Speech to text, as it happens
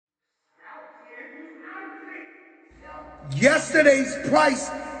Yesterday's price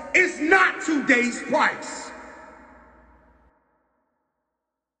is not today's price.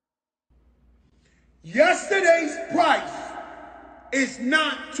 Yesterday's price is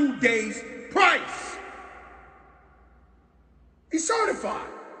not today's price. He's certified.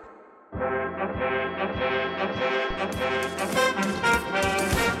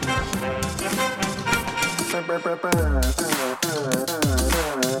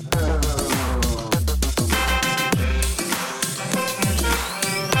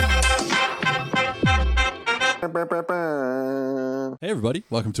 Hey everybody,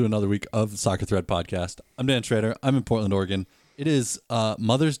 welcome to another week of the Soccer Thread Podcast. I'm Dan Schrader. I'm in Portland, Oregon. It is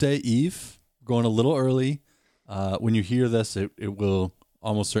Mother's Day Eve. We're going a little early. When you hear this, it will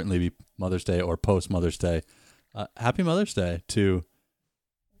almost certainly be Mother's Day or post-Mother's Day. Happy Mother's Day to...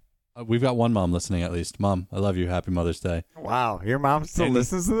 we've got one mom listening at least. Mom, I love you. Happy Mother's Day. Wow, your mom still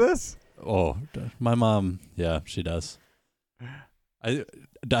listens to this? Oh, my mom, yeah, she does. I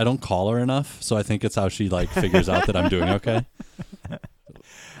don't call her enough, so I think it's how she figures out that I'm doing okay.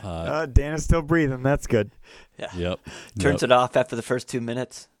 Dan is still breathing. That's good. Yeah. Yep. Turns it off after the first 2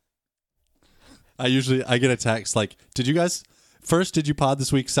 minutes. I get a text like, did you pod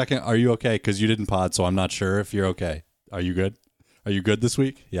this week? Second, are you okay? Because you didn't pod, so I'm not sure if you're okay. Are you good? Are you good this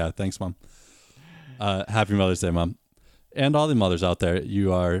week? Yeah, thanks, Mom. Happy Mother's Day, Mom. And all the mothers out there,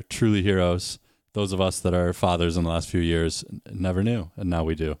 you are truly heroes. Those of us that are fathers in the last few years never knew, and now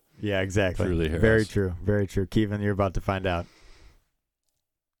we do. Yeah, exactly. Truly heroes. Very true. Very true. Kevin, you're about to find out.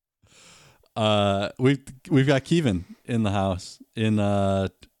 We've got Kevin in the house in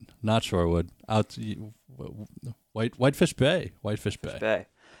not Shorewood, out Whitefish Bay. Whitefish Bay.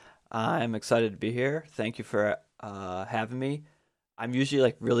 I'm excited to be here. Thank you for having me. I'm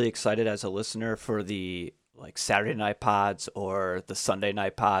usually really excited as a listener for the Saturday night pods or the Sunday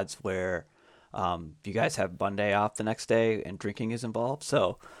night pods where you guys have Monday off the next day and drinking is involved.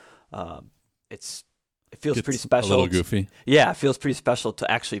 So it feels pretty special. A little goofy. Yeah, it feels pretty special to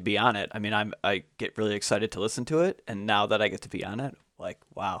actually be on it. I mean, I get really excited to listen to it, and now that I get to be on it,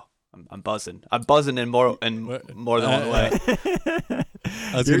 wow, I'm buzzing. I'm buzzing in more than one way.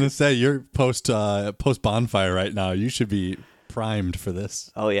 I was gonna say you're post bonfire right now. You should be primed for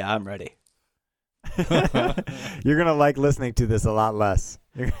this. Oh yeah, I'm ready. You're gonna like listening to this a lot less.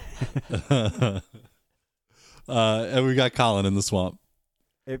 And we got Colin in the swamp.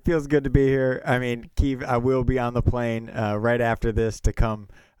 It feels good to be here. I mean, Kev, I will be on the plane right after this to come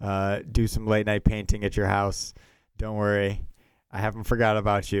do some late night painting at your house. Don't worry, I haven't forgot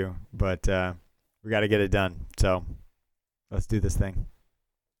about you, but we got to get it done. So let's do this thing.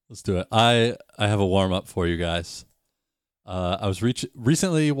 Let's do it. I have a warm up for you guys. I was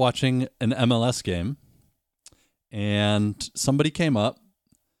recently watching an MLS game, and somebody came up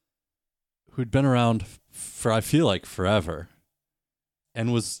who'd been around for, I feel like, forever, and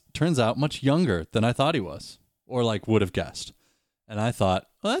turns out much younger than I thought he was, or would have guessed. And I thought,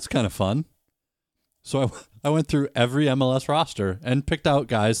 well, that's kind of fun. So I went through every MLS roster and picked out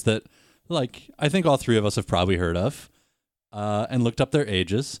guys that, I think all three of us have probably heard of, and looked up their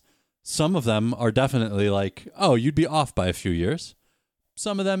ages. Some of them are definitely oh, you'd be off by a few years.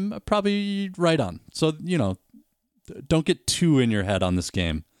 Some of them are probably right on. So, don't get too in your head on this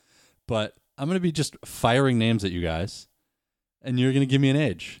game. But I'm going to be just firing names at you guys, and you're going to give me an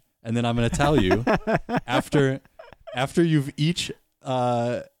age. And then I'm going to tell you after you've each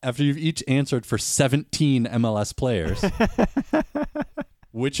answered for 17 MLS players,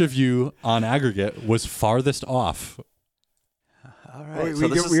 which of you on aggregate was farthest off. All right.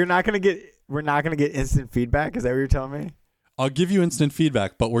 We're not gonna get instant feedback. Is that what you're telling me? I'll give you instant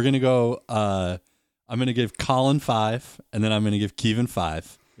feedback, but we're gonna go. I'm gonna give Colin 5, and then I'm gonna give Kevin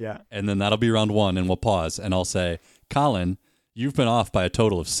 5. Yeah. And then that'll be round 1, and we'll pause, and I'll say, Colin, you've been off by a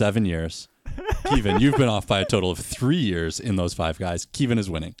total of 7 years. Kevin, you've been off by a total of 3 years in those 5 guys. Kevin is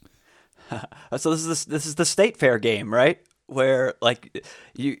winning. So this is the state fair game, right? Where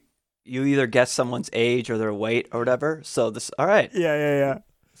you either guess someone's age or their weight or whatever. So this, all right. Yeah.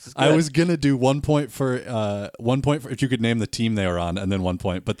 I was gonna do 1 point for if you could name the team they were on, and then 1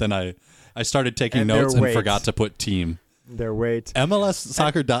 point. But then I started taking notes and forgot to put team. Their weight.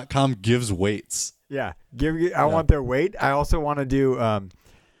 MLSsoccer.com gives weights. Yeah, I want their weight. I also want to do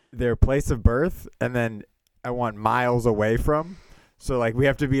their place of birth, and then I want miles away from. So we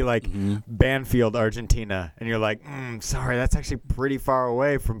have to be Banfield, Argentina, and you're sorry, that's actually pretty far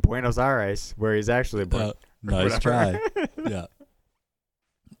away from Buenos Aires, where he's actually born. Nice try. Yeah.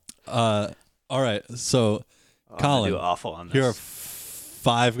 All right. So, Colin, do awful on this. Here are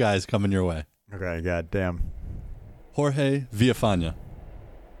 5 guys coming your way. Okay. God damn. Jorge Villafana.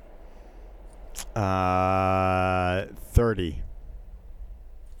 30.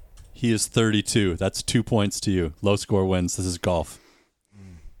 He is 32. That's 2 points to you. Low score wins. This is golf.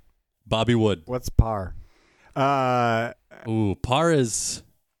 Bobby Wood. What's par? Ooh, par is.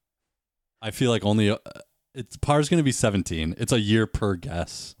 I feel like only. Par is going to be 17. It's a year per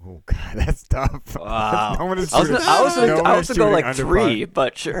guess. Oh God, that's tough. Wow. No one is I was shooting- gonna no one go is like shooting under 3, par.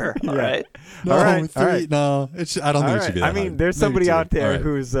 but sure. All right. No, All right, 3. all right. No, I don't All think it should right. be that I mean, high. there's Maybe somebody 2. out there All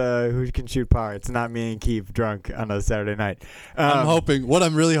right. who can shoot par. It's not me and Keith drunk on a Saturday night. I'm hoping. What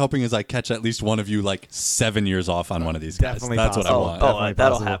I'm really hoping is I catch at least one of you like 7 years off on one of these guys. Definitely That's what I possible. want. Definitely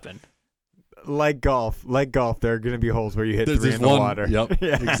That'll possible. happen. Like golf, there are going to be holes where you hit There's 3 this in the one. water. Yep.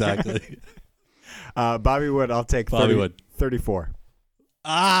 Yeah. Exactly. Bobby Wood, I'll take Bobby 30, Wood. 34.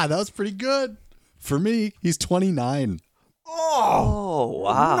 That was pretty good. For me, he's 29. Oh,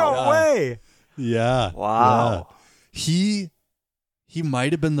 wow. No Yeah. way. Yeah. Wow. Yeah. He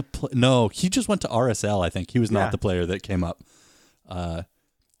might have been the no, he just went to RSL, I think. He was not Yeah. the player that came up.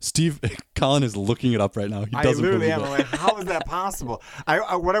 Steve Colin is looking it up right now. He I doesn't literally believe am. it. I'm like, how is that possible?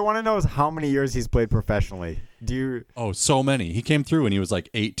 What I want to know is how many years he's played professionally. Do you? Oh, so many. He came through when he was like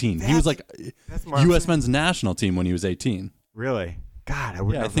 18. He was like That's more U.S. men's national team when he was 18. Really? God, I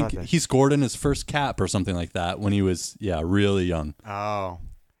wouldn't Yeah, I have think thought that. he scored in his first cap or something like that when he was really young. Oh,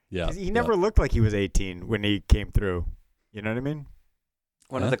 Yeah, 'cause he never looked like he was 18 when he came through. You know what I mean?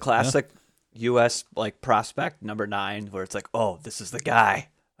 One Yeah, of the classic U.S. like prospect number 9, where it's like, oh, this is the guy.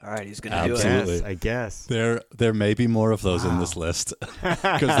 All right, he's gonna do it. Absolutely. I guess. There may be more of those in this Wow. list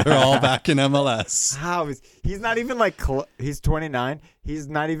because they're all back in MLS. How is he's not even like he's 29. He's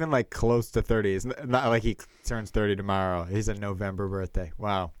not even like close to 30. It's not like he turns 30 tomorrow. He's a November birthday.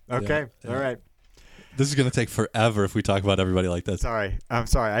 Wow. Okay. Yeah. All right. This is gonna take forever if we talk about everybody like this. Sorry. I'm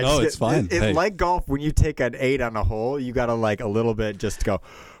sorry. No, it's fine. It's Hey. like golf. When you take an 8 on a hole, you got to like a little bit just go,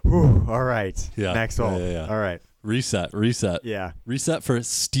 whew, all right. Yeah. Next Yeah, hole. yeah, yeah. All right. Reset. Yeah. Reset for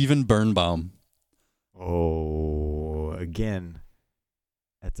Steven Birnbaum. Oh, again.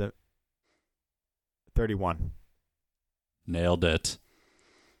 That's a 31. Nailed it.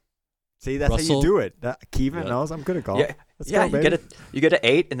 See, that's how Russell- you do it. Kevin Yeah. knows I'm good at golf. Yeah, Let's yeah. go, You baby. get an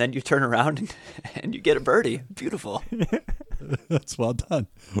 8, and then you turn around and you get a birdie. Beautiful. That's well done.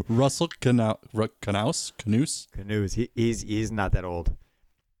 Russell Canouse. Canoes. He's not that old.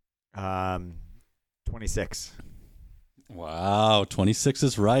 26. Wow, 26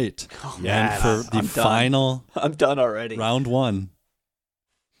 is right. yes. And for the I'm done. final I'm done already. round 1,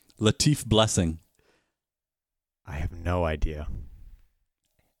 Latif Blessing. I have no idea.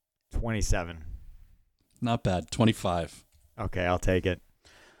 27. Not bad. 25. Okay, I'll take it.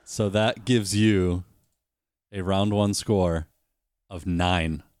 So that gives you a round 1 score of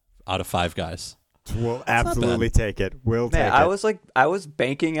 9 out of 5 guys. We'll absolutely take it. We'll take Man, it. I was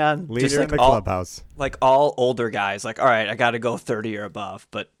banking on Leader just in like the all, clubhouse. like all older guys. Like, all right, I got to go 30 or above.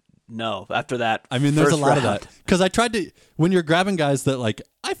 But no, after that, I mean, there's a first lot of round- that. Because I tried to, when you're grabbing guys that like,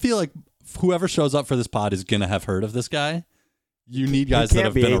 I feel like whoever shows up for this pod is going to have heard of this guy. You need guys that can't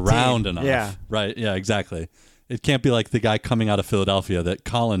have be been 18. around enough. Yeah. Right. Yeah, exactly. It can't be like the guy coming out of Philadelphia that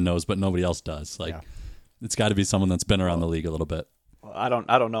Colin knows, but nobody else does. Like, Yeah. it's got to be someone that's been around the league a little bit. Well, I don't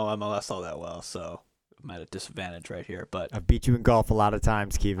know MLS all that well, so I'm at a disadvantage right here. But I've beat you in golf a lot of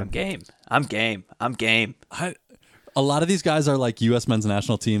times, Kevin. I'm game. A lot of these guys are like U.S. men's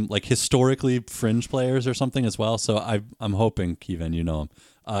national team, like historically fringe players or something as well. So I'm hoping, Kevin, you know him.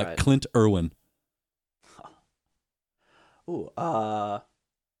 Right. Clint Irwin. Ooh,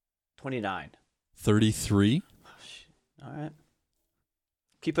 29. 33. All right.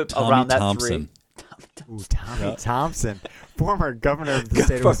 Keep it Tommy around that Thompson. 3. Ooh, Tommy Yeah. Thompson, former governor of the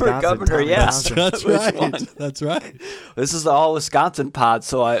state of Former Wisconsin. governor, Tommy yes. Thompson. That's Which right. one? That's right. This is all Wisconsin pod,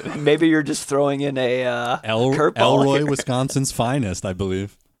 so maybe you're just throwing in a curveball Elroy, here. Wisconsin's finest, I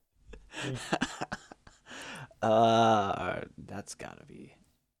believe. That's got to be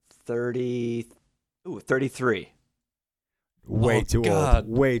 30. Ooh, 33. Way Oh, too God.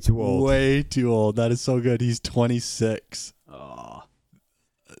 old. Way too old. Way too old. That is so good. He's 26. Oh,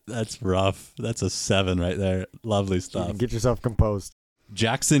 That's rough. That's a 7 right there. Lovely stuff. Kevin, get yourself composed.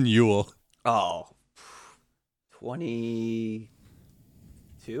 Jackson Ewell.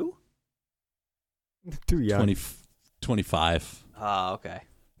 22. Too young. 25. Oh, okay.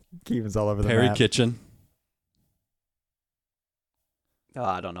 Kevin's all over the Perry map. Kitchen. Oh,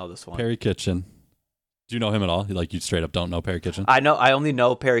 I don't know this one. Perry Kitchen. Do you know him at all? You straight up don't know Perry Kitchen? I know. I only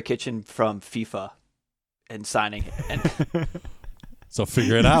know Perry Kitchen from FIFA and signing. And So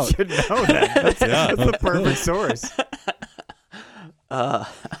figure it out. You should know that. That's, Yeah. that's the perfect source. we're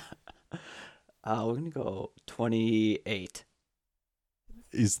gonna go 28.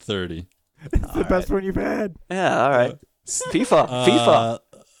 He's 30. It's the best one you've had. Yeah, all right. FIFA.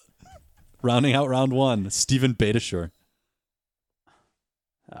 Rounding out round one, Stephen Beitashour.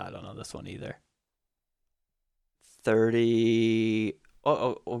 I don't know this one either. 30.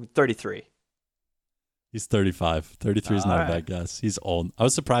 33. He's 35. 33 is not All a bad guess. He's old. I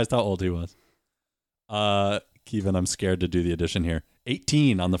was surprised how old he was. Kevin, I'm scared to do the addition here.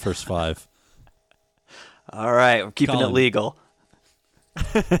 18 on the first 5. All right, we're keeping Colin. it legal.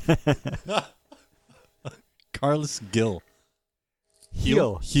 Carlos Gil.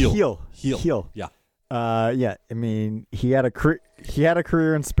 Heel. Yeah. Yeah. I mean, he had a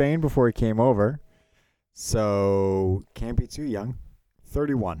career in Spain before he came over, so can't be too young.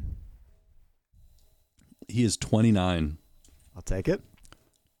 31. He is 29. I'll take it.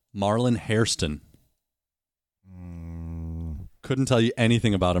 Marlon Hairston. Couldn't tell you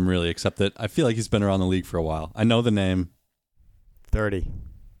anything about him really, except that I feel like he's been around the league for a while. I know the name. 30.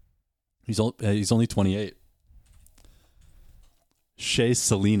 He's only 28. Shea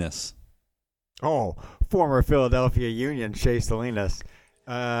Salinas. Oh, former Philadelphia Union, Shea Salinas.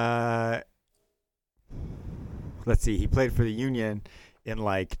 Let's see. He played for the Union in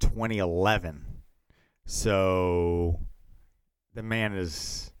like 2011. So the man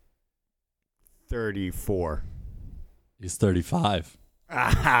is 34. He's 35.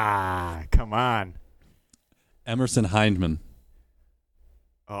 Ah, come on. Emerson Hindman.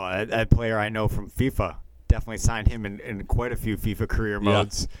 Oh, that player I know from FIFA. Definitely signed him in quite a few FIFA career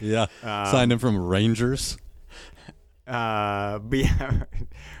modes. Yeah. Signed him from Rangers. But yeah.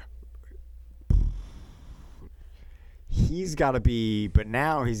 He's got to be, but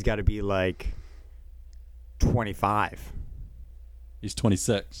now he's got to be like 25. He's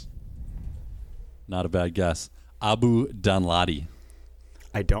 26. Not a bad guess. Abu Danladi.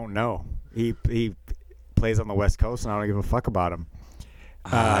 I don't know. He plays on the West Coast, and I don't give a fuck about him.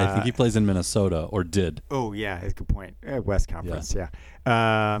 I think he plays in Minnesota, or did. Oh, yeah, that's a good point. West Conference, yeah.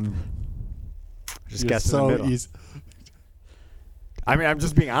 Just guess in the middle. I mean, I'm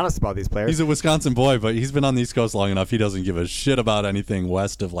just being honest about these players. He's a Wisconsin boy, but he's been on the East Coast long enough. He doesn't give a shit about anything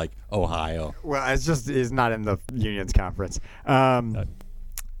west of, like, Ohio. Well, he's not in the Union's conference.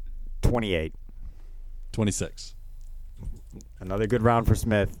 28. 26. Another good round for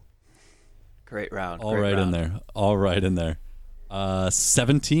Smith. Great round. All right in there.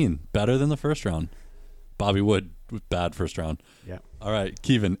 17. Better than the first round. Bobby Wood with bad first round. Yeah. All right,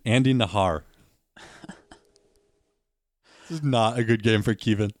 Kevin. Andy Nahar. This is not a good game for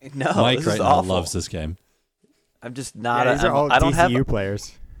Kevin. No, Mike this right is now awful. loves this game. I'm just not. These are all I don't DCU have.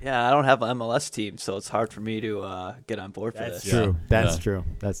 players. Yeah, I don't have an MLS team, so it's hard for me to get on board for That's this. true. Yeah. That's Yeah. true.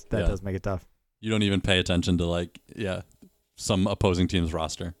 That does make it tough. You don't even pay attention to some opposing team's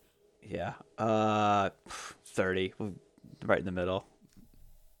roster. Yeah. 30, right in the middle.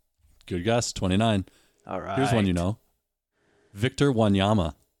 Good guess. 29. All right. Here's one you know. Victor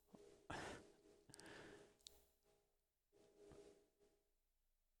Wanyama.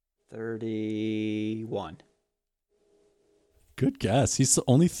 $31. Good guess. He's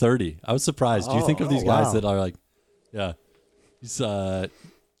only 30. I was surprised. Do you think of these guys wow. that are like, yeah, he's I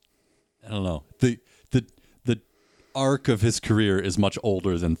don't know. The arc of his career is much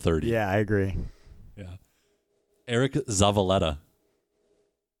older than 30. Yeah, I agree. Yeah. Eric Zavaleta.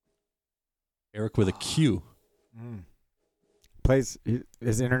 Eric with a Q. Plays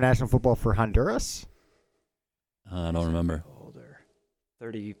is international football for Honduras. I don't remember. Older.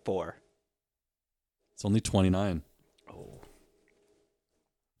 34. It's only 29. Oh.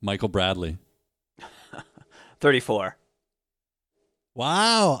 Michael Bradley. 34.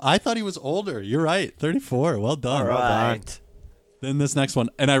 Wow, I thought he was older. You're right. 34. Well done. All right. Then this next one,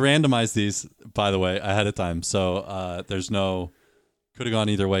 and I randomized these, by the way, ahead of time. So there's no, could have gone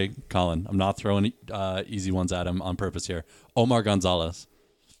either way, Colin. I'm not throwing easy ones at him on purpose here. Omar Gonzalez.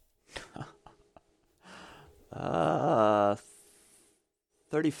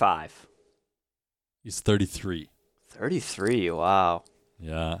 35. He's 33. 33. Wow.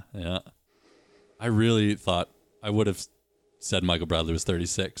 Yeah. I really thought I would have said Michael Bradley was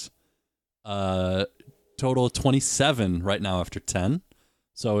 36. Total 27 right now after 10.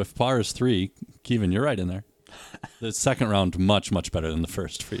 So if par is 3, Kevin, you're right in there. The second round, much, much better than the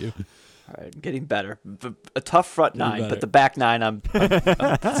first for you. All right, I'm getting better. A tough front Getting 9, better. but the back 9, I'm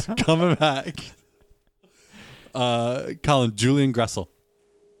It's coming back. Colin, Julian Gressel.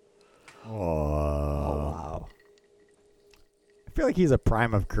 Oh, wow. I feel like he's a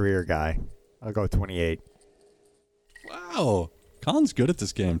prime of career guy. I'll go 28. Wow. Colin's good at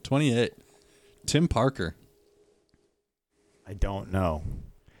this game. 28. Tim Parker. I don't know.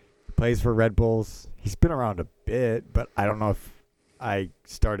 Plays for Red Bulls. He's been around a bit, but I don't know if I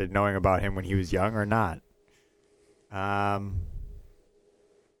started knowing about him when he was young or not.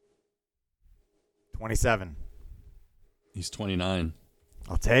 27. He's 29.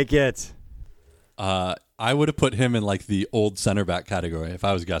 I'll take it. I would have put him in like the old center back category. If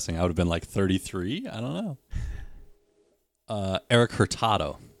I was guessing, I would have been like 33. I don't know. Eric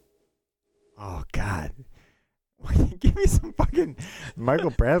Hurtado. Oh God. Give me some fucking Michael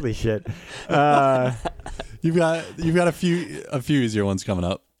Bradley shit. You've got a few easier ones coming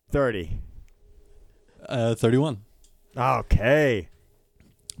up. 30. 31. Okay.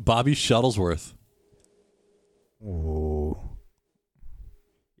 Bobby Shuttlesworth. Ooh.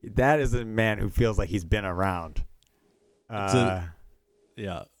 That is a man who feels like he's been around.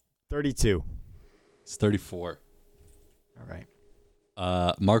 Yeah. 32. It's 34. All right.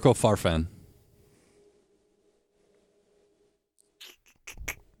 Marco Farfan.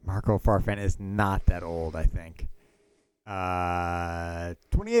 Marco Farfan is not that old, I think.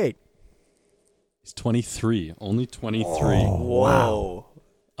 28. He's 23. Only 23. Oh, wow.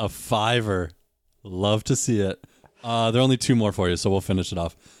 A fiver. Love to see it. There are only two more for you, so we'll finish it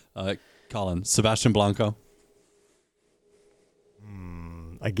off. Colin, Sebastian Blanco.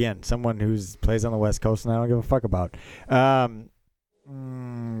 Again, someone who plays on the West Coast and I don't give a fuck about.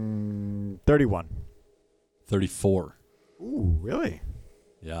 31. 34. Ooh, really?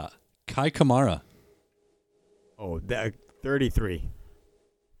 Yeah. Kai Kamara. Oh, 33.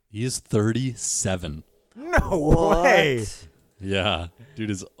 He is 37. No way. Yeah.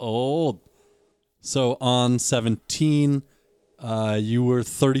 Dude is old. So on 17, you were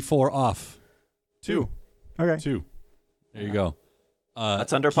 34 off. 2. Okay. 2. There you go.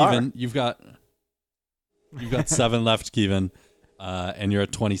 That's under par. Kevin, you've got 7 left, Kevin, and you're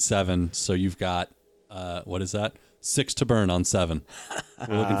at 27. So you've got what is that? 6 to burn on 7.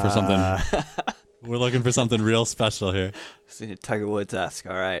 We're looking for something. We're looking for something real special here. Tiger Woods-esque.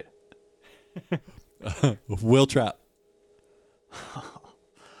 All right. Will Trapp.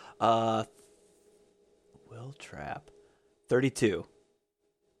 Will Trapp. 32.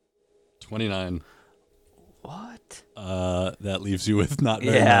 29. What? That leaves you with not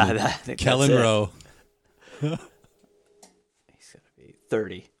very Yeah, many. I think Kellen that's it. Rowe. He's going to be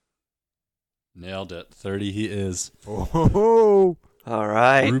 30. Nailed it. 30 he is. Oh. All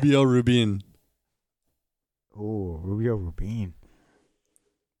right. Rubio Rubin. Oh, Rubio Rubin.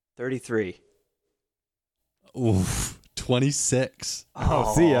 33. Oof. 26.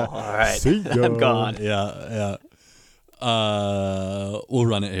 Oh, see ya. All right. See ya. I'm gone. Yeah. We'll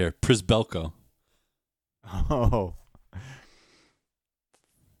run it here. Prisbelko. Oh.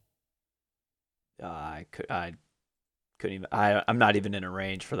 I couldn't even. I'm not even in a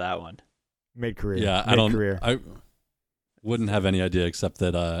range for that one. Mid-career. Yeah, I wouldn't have any idea except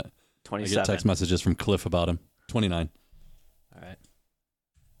that I 27. get text messages from Cliff about him. 29. All right.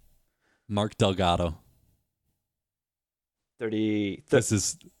 Mark Delgado. 30. This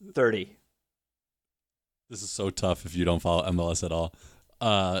is 30. This is so tough if you don't follow MLS at all.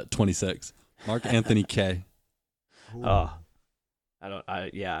 26. Mark Anthony K. Oh, I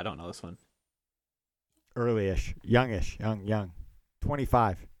don't know this one. Early-ish. Youngish. Young.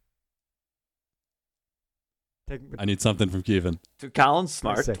 25. I need something from Kevin. Colin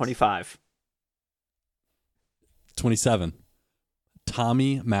Smart, 26. 25. 27.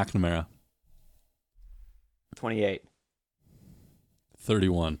 Tommy McNamara. 28.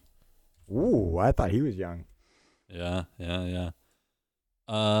 31. Ooh, I thought he was young. Yeah.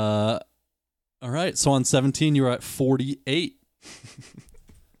 All right. So on 17, you were at 48.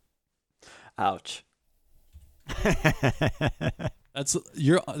 Ouch.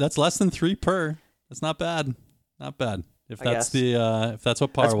 That's less than 3 per. That's not bad. Not bad. If I that's guess. if that's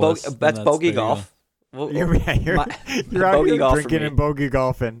what par was. That's bogey there you golf. Well, You're out bogey here golf for drinking me. and bogey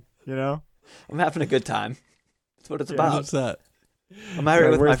golfing, you know? I'm having a good time. That's what it's Yeah. about. What's that? I'm out here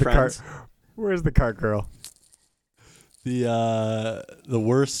with my Where's the friends. Where's the cart girl? The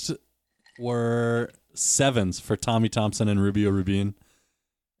worst were 7s for Tommy Thompson and Rubio Rubin.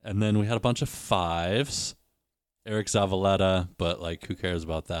 And then we had a bunch of 5s. Eric Zavaleta, but like who cares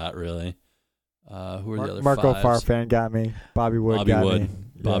about that really? Who are the other Marco 5s? Farfan got me. Bobby Wood got me.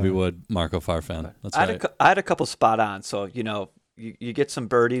 Bobby Yeah. Wood, Marco Farfan. That's I right. had a couple spot on, so you get some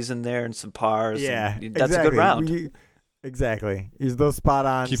birdies in there and some pars. Yeah, and that's exactly. a good round. Exactly. He's those spot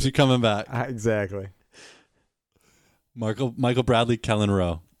ons. Keeps you coming back. Exactly. Michael Bradley, Kellen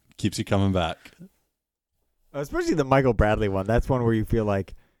Rowe. Keeps you coming back. Especially the Michael Bradley one. That's one where you feel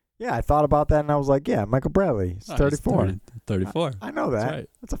like, yeah, I thought about that and I was like, yeah, Michael Bradley. He's 34. 34. I know that. That's right.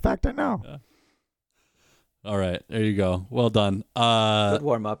 That's a fact I know. Yeah. All right. There you go. Well done. Good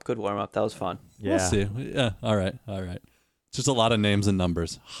warm up. That was fun. Yeah. We'll see. Yeah. All right. Just a lot of names and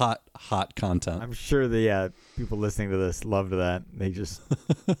numbers. Hot content. I'm sure the people listening to this loved that. They just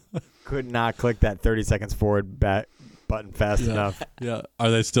could not click that 30 seconds forward back button fast enough. Yeah.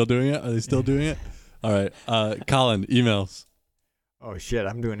 Are they still doing it? All right. Colin, emails. Oh, shit.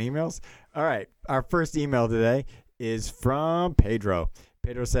 I'm doing emails? All right. Our first email today is from Pedro.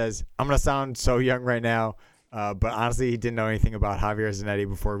 Pedro says, I'm going to sound so young right now, but honestly, he didn't know anything about Javier Zanetti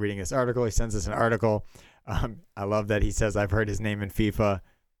before reading this article. He sends us an article. I love that he says, I've heard his name in FIFA.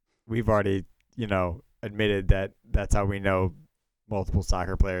 We've already, admitted that that's how we know multiple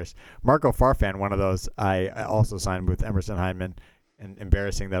soccer players. Marco Farfan, one of those, I also signed with Emerson Hyndman, and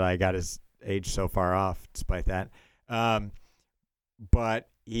embarrassing that I got his age so far off despite that. But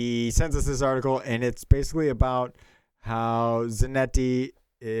he sends us this article, and it's basically about how Zanetti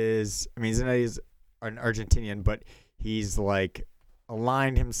is an Argentinian, but he's like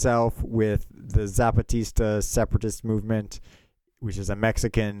aligned himself with the Zapatista separatist movement, which is a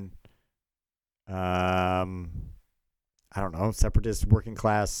Mexican, separatist working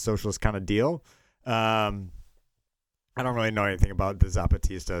class socialist kind of deal. I don't really know anything about the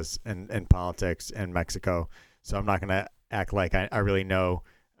Zapatistas and politics in Mexico, so I'm not going to act like I really know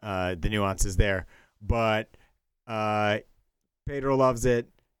the nuances there. But Pedro loves it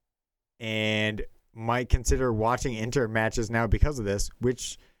and might consider watching Inter matches now because of this,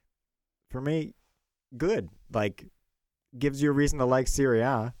 which for me, good. Like, gives you a reason to like Serie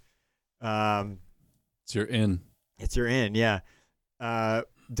A. It's your in. It's your in, yeah.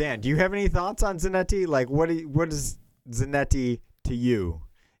 Dan, do you have any thoughts on Zanetti? Like, what is Zanetti to you?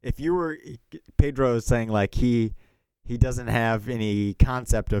 If you were Pedro saying like he doesn't have any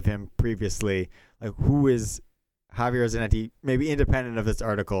concept of him previously, like who is Javier Zanetti? Maybe independent of this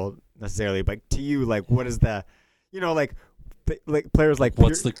article necessarily, but to you, like what is the, like players like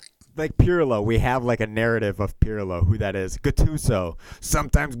like Pirlo? We have like a narrative of Pirlo, who that is. Gattuso,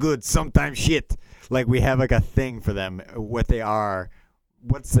 sometimes good, sometimes shit. Like we have like a thing for them, what they are.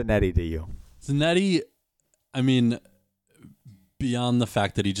 What's Zanetti to you? Zanetti, I mean, beyond the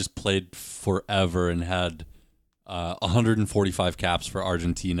fact that he just played forever and had 145 caps for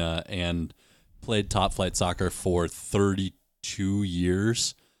Argentina and played top flight soccer for 32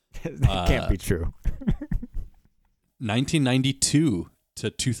 years. That can't be true. 1992 to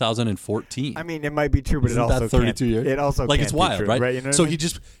 2014. I mean, it might be true, but Isn't it also that 32 can't. years? It also like can't it's wild, be true, right? You know so what I mean? he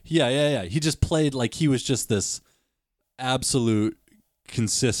just he just played like he was just this absolute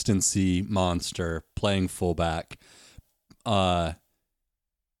consistency monster playing fullback. To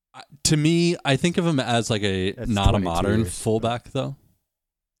me, I think of him as like not a modern fullback though.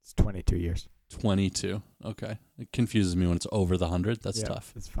 It's 22 years. 22. Okay. It confuses me when it's over the 100. That's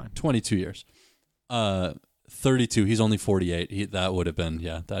tough. It's fine. 22 years. 32. He's only 48. That would have been,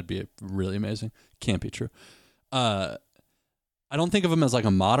 that'd be really amazing. Can't be true. I don't think of him as like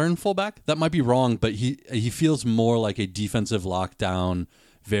a modern fullback. That might be wrong, but he feels more like a defensive lockdown,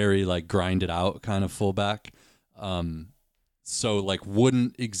 very like grinded out kind of fullback. So like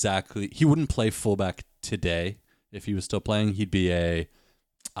he wouldn't play fullback today if he was still playing. He'd be a,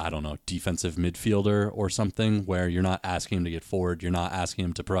 I don't know, defensive midfielder or something where you're not asking him to get forward. You're not asking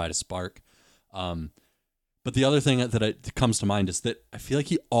him to provide a spark. But the other thing that comes to mind is that I feel like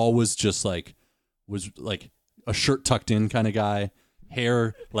he always just like was like a shirt tucked in kind of guy,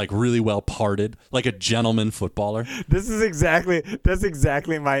 hair like really well parted, like a gentleman footballer. That's exactly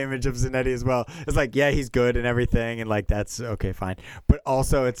my image of Zanetti as well. It's like, yeah, he's good and everything, and like that's okay, fine. But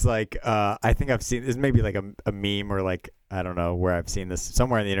also, it's like I think I've seen this maybe like a meme or like I don't know where I've seen this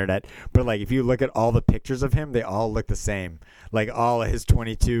somewhere on the internet. But like if you look at all the pictures of him, they all look the same. Like all of his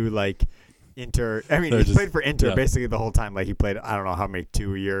 22 like. Inter. I mean, he played for Inter basically the whole time. Like he played, I don't know how many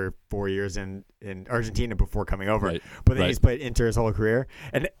 4 years in Argentina before coming over. Right. But then he's played Inter his whole career,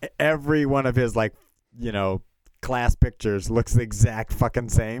 and every one of his like class pictures looks the exact fucking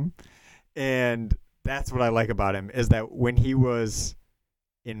same. And that's what I like about him is that when he was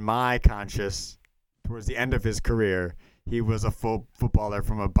in my conscious towards the end of his career, he was a full footballer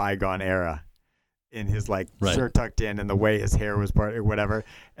from a bygone era. In his like shirt tucked in and the way his hair was part or whatever.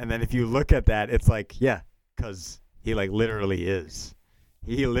 And then if you look at that, it's like, because he like literally is.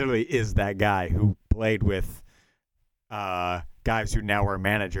 He literally is that guy who played with guys who now are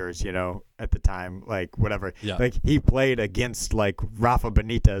managers, at the time, like whatever. Yeah. Like he played against like Rafa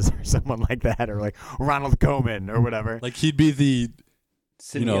Benitez or someone like that, or like Ronald Koeman or whatever. Like he'd be the,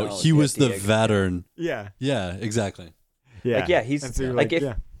 he was the veteran. Yeah. Yeah, exactly. Yeah. Like, he's like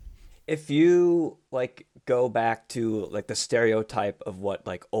if you like go back to like the stereotype of what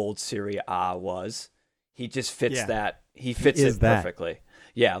like old Serie A was, he just fits that. He fits it perfectly.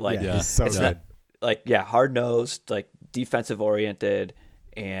 Yeah, like he's so good. Hard nosed, like defensive oriented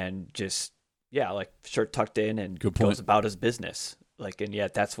and just like shirt tucked in and goes about his business. Like, and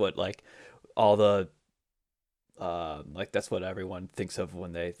yet that's what like all the like that's what everyone thinks of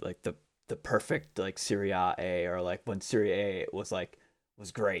when they like the perfect like Serie A, or like when Serie A was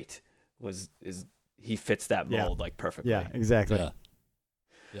great, he fits that mold like perfectly. Yeah, exactly.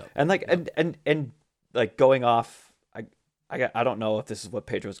 Yeah. And like and like going off, I don't know if this is what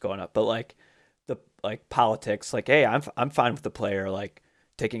Pedro's going up, but like the like politics, like, hey, I'm fine with the player like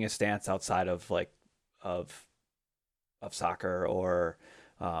taking a stance outside of like of soccer, or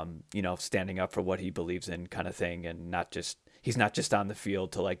standing up for what he believes in, kind of thing, and he's not just on the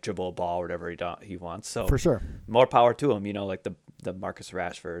field to like dribble a ball or whatever he wants. So for sure, more power to him. Like the Marcus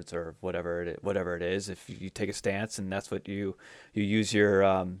Rashfords or whatever it is. If you take a stance and that's what you use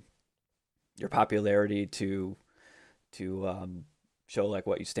your popularity to show like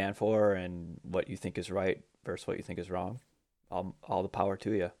what you stand for and what you think is right versus what you think is wrong. All the power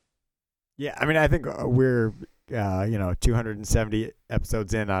to you. Yeah, I mean, I think we're 270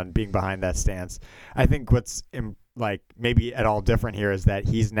 episodes in on being behind that stance. I think what's like maybe at all different here is that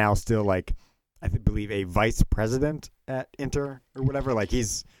he's now still like I believe a vice president at Inter or whatever. Like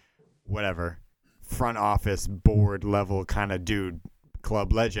he's whatever front office board level kind of dude,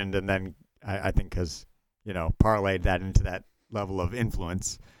 club legend, and then I think has parlayed that into that level of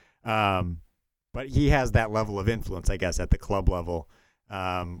influence. But he has that level of influence, I guess, at the club level,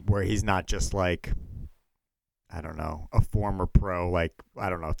 where he's not just like, I don't know, a former pro, like, I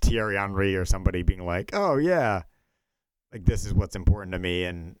don't know, Thierry Henry or somebody being like, oh yeah, like this is what's important to me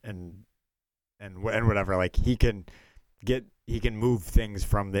and whatever. Like he can move things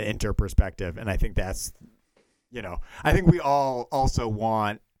from the Inter perspective. And I think that's, I think we all also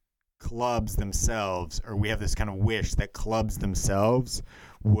want clubs themselves, or we have this kind of wish that clubs themselves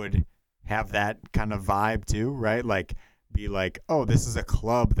would have that kind of vibe too, right? Like be like, oh, this is a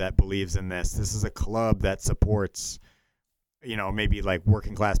club that believes in this. This is a club that supports, maybe like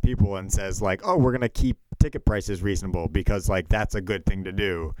working class people and says like, oh, we're going to keep ticket prices reasonable because like that's a good thing to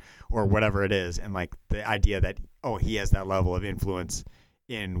do or whatever it is. And like the idea that, oh, he has that level of influence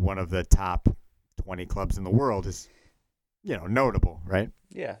in one of the top 20 clubs in the world is, notable, right?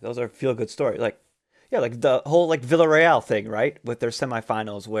 Yeah, those are feel good stories. Like, yeah, like the whole like Villarreal thing, right? With their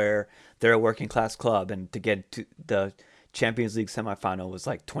semifinals where they're a working class club, and to get to the Champions League semifinal was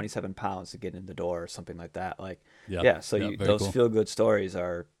like £27 to get in the door or something like that. Like, so those feel good stories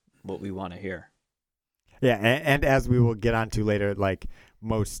are what we want to hear. Yeah, and as we will get onto later, like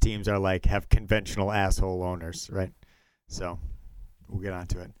most teams are like have conventional asshole owners, right? So we'll get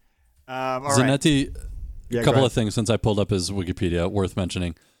onto it. Zanetti, a couple of things since I pulled up his Wikipedia worth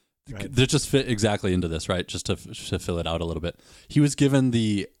mentioning. They just fit exactly into this, right? Just to fill it out a little bit. He was given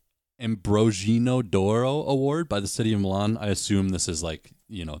the Ambrogino d'Oro Award by the city of Milan. I assume this is like,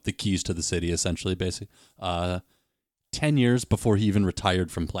 the keys to the city, essentially, basically. 10 years before he even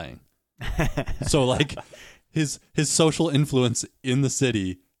retired from playing. So, like, his social influence in the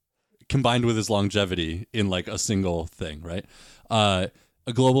city combined with his longevity in, like, a single thing, right?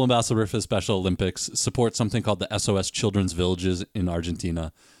 A global ambassador for the Special Olympics, supports something called the SOS Children's Villages in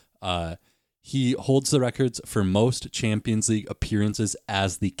Argentina. He holds the records for most Champions League appearances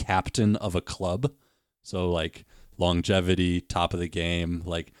as the captain of a club. So like longevity, top of the game,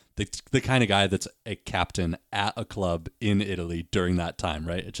 like the kind of guy that's a captain at a club in Italy during that time,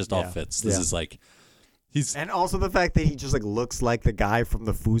 right? It just all fits. This is like and also the fact that he just like looks like the guy from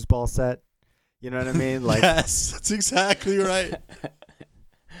the foosball set. You know what I mean? Like yes, that's exactly right.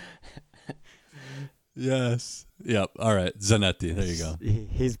 Yes. Yep. All right. Zanetti. There you go.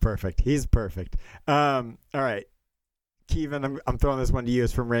 He's perfect. All right. Kevin, I'm throwing this one to you.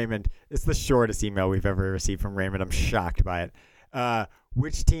 It's from Raymond. It's the shortest email we've ever received from Raymond. I'm shocked by it.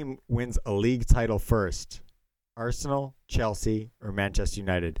 Which team wins a league title first? Arsenal, Chelsea, or Manchester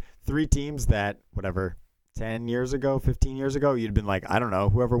United? 3 teams that, 10 years ago, 15 years ago, you'd have been like, I don't know,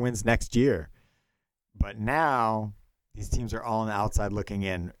 whoever wins next year. But now, these teams are all on the outside looking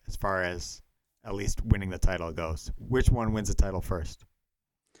in as far as at least winning the title goes. Which one wins the title first?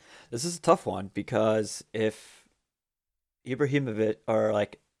 This is a tough one because if Ibrahimovic or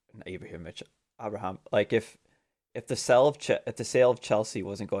like not Ibrahimovic, Abraham, like if the sale of Chelsea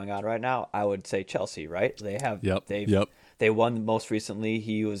wasn't going on right now, I would say Chelsea, right? They won most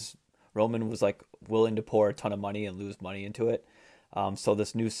recently. Roman was like willing to pour a ton of money and lose money into it. So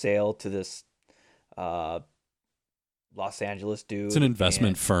this new sale to this Los Angeles dude. It's an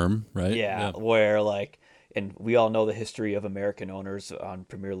investment firm, right? Yeah, where like, and we all know the history of American owners on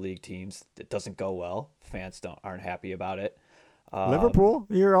Premier League teams. It doesn't go well. Fans aren't happy about it. Liverpool,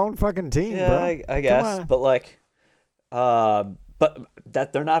 your own fucking team, yeah, bro. I guess. But like, But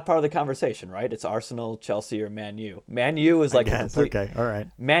that they're not part of the conversation, right? It's Arsenal, Chelsea, or Man U. Man U is like okay, all right.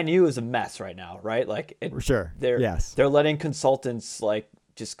 Man U is a mess right now, right? Like Sure. They're letting consultants like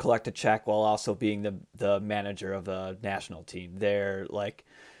just collect a check while also being the manager of the national team. They're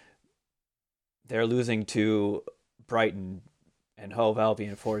losing to Brighton and Hove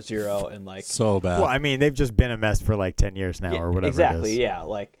Albion 4-0 and like so bad. Well, I mean, they've just been a mess for like 10 years now or whatever. Exactly, it is. yeah.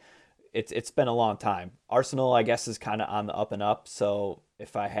 Like it's been a long time. Arsenal, I guess, is kind of on the up and up. So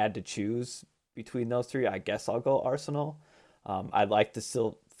if I had to choose between those three, I guess I'll go Arsenal. I'd like to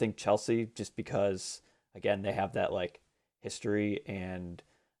still think Chelsea just because, again, they have that like history, and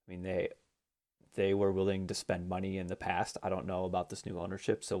I mean they were willing to spend money in the past. I don't know about this new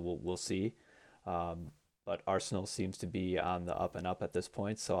ownership, so we'll see. But Arsenal seems to be on the up and up at this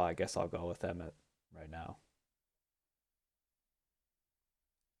point, so I guess I'll go with them right now.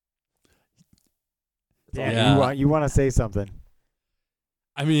 Yeah. You want to say something?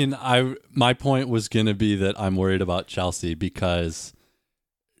 I mean, my point was going to be that I'm worried about Chelsea because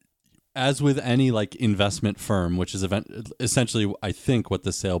as with any like investment firm, which is essentially I think what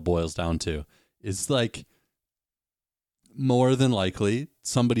the sale boils down to, is like more than likely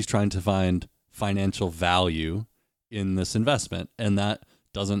somebody's trying to find financial value in this investment, and that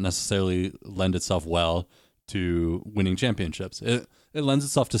doesn't necessarily lend itself well to winning championships. It lends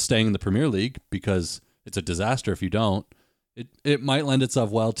itself to staying in the Premier League because it's a disaster if you don't. It might lend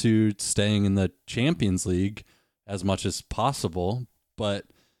itself well to staying in the Champions League as much as possible, but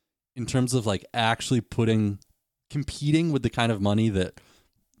in terms of like actually competing with the kind of money that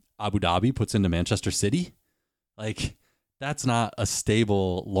Abu Dhabi puts into Manchester City, like that's not a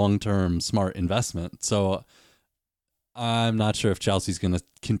stable, long-term, smart investment. So I'm not sure if Chelsea's going to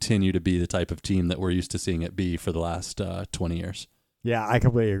continue to be the type of team that we're used to seeing it be for the last 20 years. Yeah, I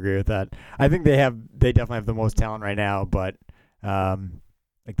completely agree with that. I think they definitely have the most talent right now, but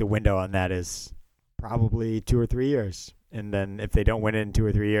like the window on that is probably 2 or 3 years. And then if they don't win it in 2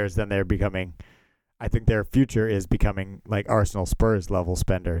 or 3 years, then I think their future is becoming like Arsenal Spurs level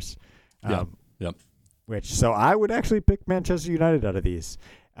spenders. Yep. So I would actually pick Manchester United out of these.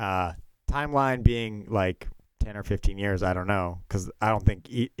 Timeline being like 10 or 15 years, I don't know, because I don't think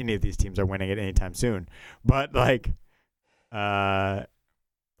any of these teams are winning it anytime soon. But like, I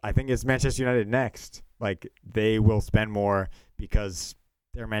think it's Manchester United next. Like they will spend more because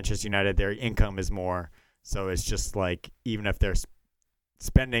they're Manchester United. Their income is more. So it's just like even if they're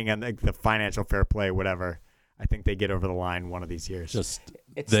spending on like the financial fair play, whatever, I think they get over the line one of these years.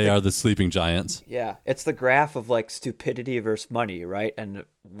 They are the sleeping giants. Yeah, it's the graph of like stupidity versus money, right? And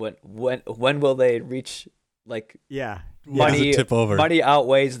when will they reach like money? Tip over. Money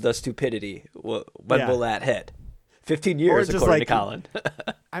outweighs the stupidity. When will that hit? 15 years, according to Colin.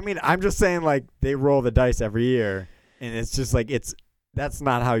 I mean, I'm just saying, like, they roll the dice every year, and it's just like that's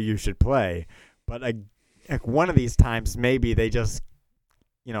not how you should play. But like one of these times, maybe they just,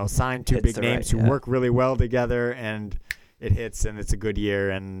 sign two big names who work really well together, and it hits, and it's a good year,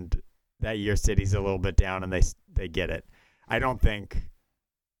 and that year City's a little bit down, and they get it. I don't think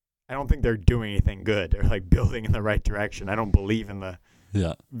they're doing anything good or like building in the right direction. I don't believe in the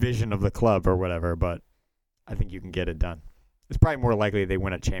vision of the club or whatever, but I think you can get it done. It's probably more likely they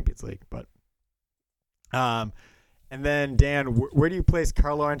win a Champions League, but and then Dan, where do you place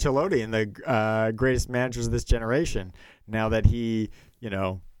Carlo Ancelotti in the greatest managers of this generation? Now that he,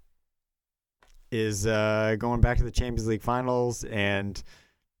 is going back to the Champions League finals, and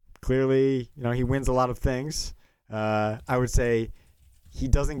clearly, he wins a lot of things. I would say he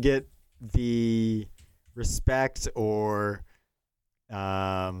doesn't get the respect or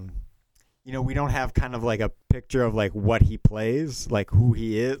we don't have kind of like a picture of like what he plays, like who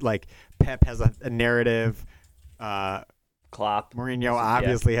he is. Like Pep has a narrative. Klopp. Mourinho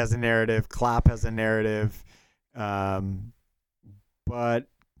obviously has a narrative. Klopp has a narrative. But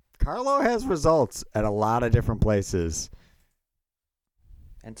Carlo has results at a lot of different places.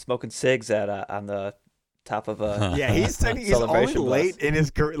 And smoking cigs on the top of a he's only late in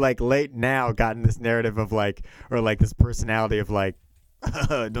his career, like late now, gotten this narrative of like, or like this personality of like,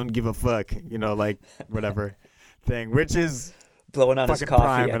 don't give a fuck, like whatever thing, which is blowing on his coffee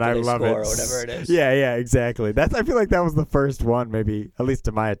prime, and I love it, or whatever it is. Yeah, exactly. I feel like that was the first one, maybe at least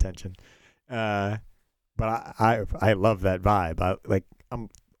to my attention. But I love that vibe. I'm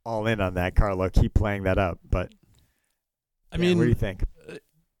all in on that, Carlo. Keep playing that up. But I mean, what do you think?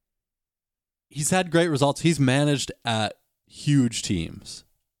 He's had great results. He's managed at huge teams,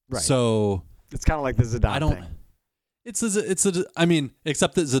 right? So it's kind of like the Zidane thing. I mean,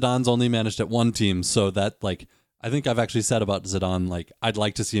 except that Zidane's only managed at one team, so that like I think I've actually said about Zidane, like, I'd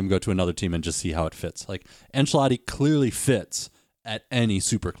like to see him go to another team and just see how it fits. Like, Ancelotti clearly fits at any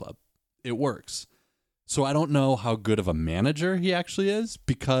super club. It works. So I don't know how good of a manager he actually is,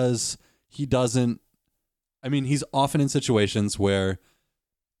 because he doesn't, I mean, he's often in situations where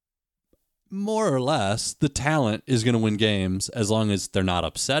more or less the talent is going to win games as long as they're not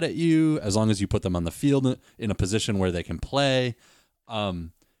upset at you, as long as you put them on the field in a position where they can play.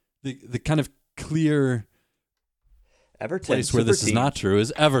 The kind of clear Everton, place where this is not true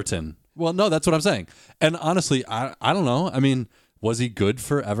is Everton. Well, no, that's what I'm saying. And honestly, I don't know. I mean, was he good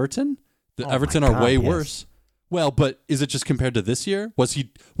for Everton? The Everton are way worse. Well, but is it just compared to this year? Was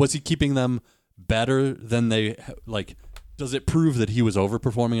he keeping them better than they like? Does it prove that he was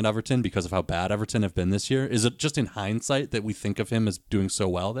overperforming at Everton because of how bad Everton have been this year? Is it just in hindsight that we think of him as doing so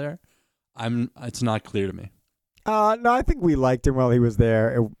well there? It's not clear to me. No, I think we liked him while he was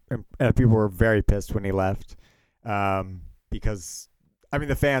there, and people were very pissed when he left, because, I mean,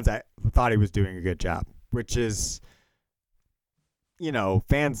 the fans thought he was doing a good job, which is,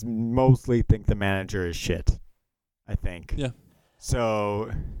 fans mostly think the manager is shit, I think. Yeah.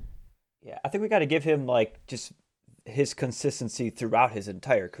 So. Yeah, I think we got to give him, like, just his consistency throughout his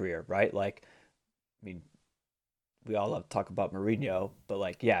entire career, right? Like, I mean, we all love to talk about Mourinho, but,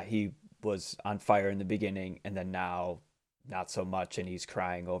 like, yeah, he was on fire in the beginning, and then now not so much, and he's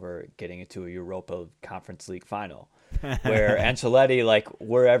crying over getting into a Europa Conference League final. Where Ancelotti, like,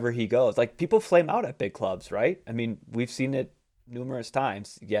 wherever he goes, like, people flame out at big clubs, right? I mean, we've seen it numerous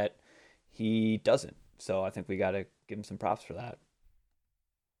times, yet he doesn't. So I think we got to give him some props for that.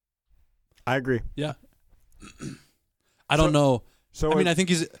 I agree. Yeah. I don't know. So I mean, I think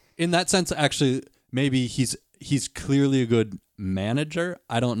he's, in that sense, actually, maybe he's clearly a good manager.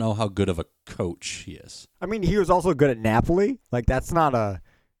 I don't know how good of a coach he is. I mean, he was also good at Napoli. Like, that's not a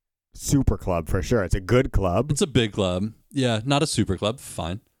super club for sure. It's a good club. It's a big club. Yeah, not a super club.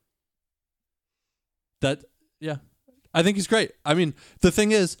 Fine. Yeah. I think he's great. I mean, the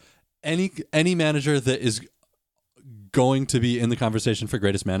thing is, any manager that is going to be in the conversation for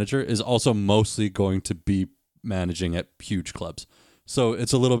greatest manager is also mostly going to be managing at huge clubs. So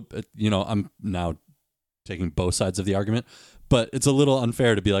it's a little, I'm now taking both sides of the argument, but it's a little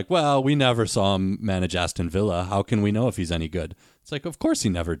unfair to be like, well, we never saw him manage Aston Villa. How can we know if he's any good? It's like, of course he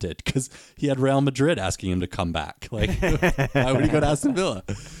never did, because he had Real Madrid asking him to come back. Like, why would he go to Aston Villa?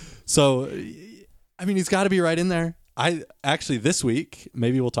 So, I mean, he's got to be right in there. I actually, this week,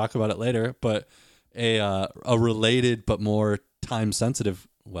 maybe we'll talk about it later, but a related but more time sensitive,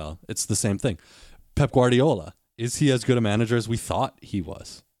 well, it's the same thing. Pep Guardiola, is he as good a manager as we thought he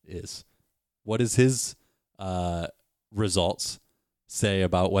is? What is his results say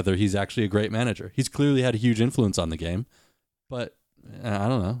about whether he's actually a great manager? He's clearly had a huge influence on the game, but I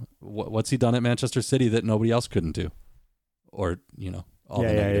don't know. What's he done at Manchester City that nobody else couldn't do? Or, all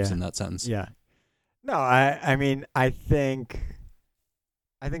the negatives in that sentence. Yeah. No, I mean, I think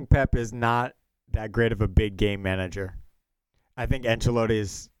Pep is not that great of a big game manager. I think Ancelotti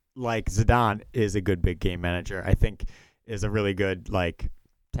is, like Zidane, is a good big game manager. I think is a really good, like,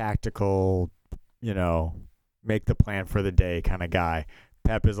 tactical, make the plan for the day kind of guy.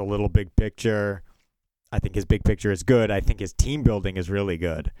 Pep is a little big picture. I think his big picture is good. I think his team building is really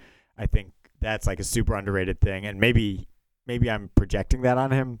good. I think that's like a super underrated thing. And maybe I'm projecting that on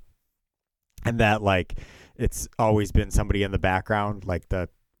him, and that, like, it's always been somebody in the background, like the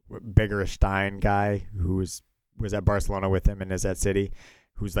Stein guy who was at Barcelona with him and is at City,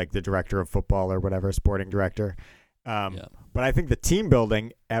 who's like the director of football or whatever, sporting director. But I think the team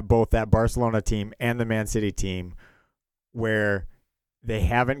building at both that Barcelona team and the Man City team, where they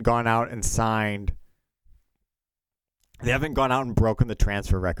haven't gone out and broken the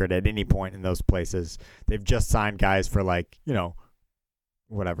transfer record at any point in those places. They've just signed guys for, like,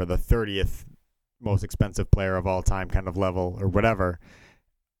 whatever, the 30th most expensive player of all time kind of level or whatever.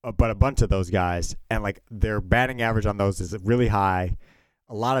 But a bunch of those guys, and, like, their batting average on those is really high.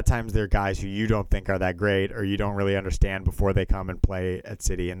 A lot of times they're guys who you don't think are that great or you don't really understand before they come and play at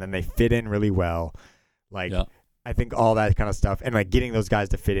City, and then they fit in really well. Like, yeah. I think all that kind of stuff, and, like, getting those guys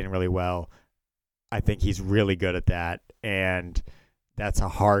to fit in really well, I think he's really good at that, and that's a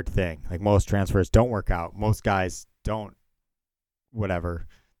hard thing. Like, most transfers don't work out. Most guys don't,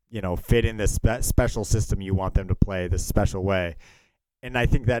 fit in this special system you want them to play this special way. And I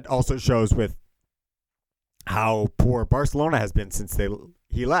think that also shows with how poor Barcelona has been since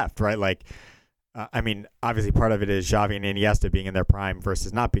he left, right? Like, I mean, obviously part of it is Xavi and Iniesta being in their prime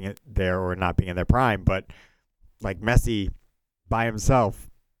versus not being there or not being in their prime. But, like, Messi by himself,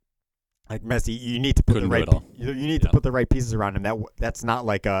 like, Messi, you need to put put the right pieces around him. That's not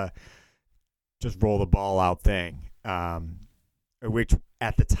like a just roll the ball out thing, which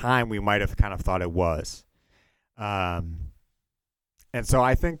at the time we might have kind of thought it was. And so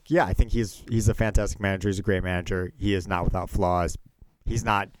I think he's a fantastic manager. He's a great manager. He is not without flaws. He's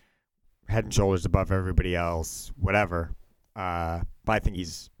not head and shoulders above everybody else, whatever. But I think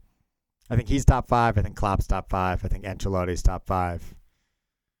he's top 5. I think Klopp's top 5. I think Ancelotti's top 5.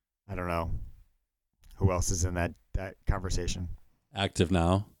 I don't know who else is in that conversation. Active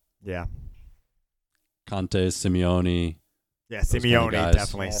now. Yeah. Conte, Simeone. Yeah, Simeone, kind of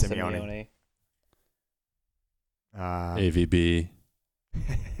definitely. Yeah, Simeone. AVB.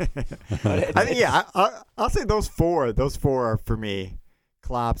 I think I'll say those four. Those 4 are for me: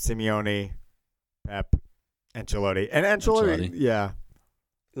 Klopp, Simeone, Pep, Ancelotti, and Ancelotti. Yeah,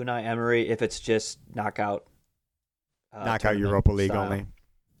 Unai Emery, if it's just knockout Europa League style. only.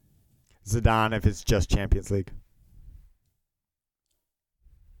 Zidane, if it's just Champions League.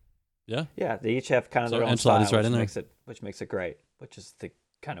 Yeah. Yeah, they each have kind of So their own Ancelotti's style, right in there. which makes it great. Which is the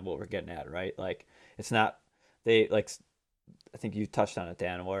kind of what we're getting at, right? Like it's not they like. I think you touched on it,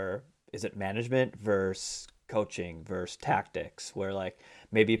 Dan. Where is it management versus coaching versus tactics? Where like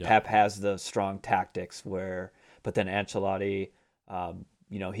maybe Pep has the strong tactics, but then Ancelotti,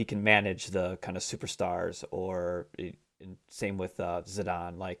 he can manage the kind of superstars, or same with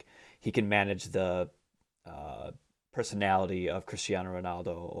Zidane. Like he can manage the personality of Cristiano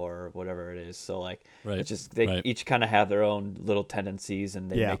Ronaldo or whatever it is. So like it's just they each kind of have their own little tendencies,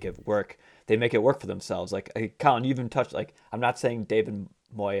 and they make it work. They make it work for themselves. Like Colin, you even touched, like, I'm not saying David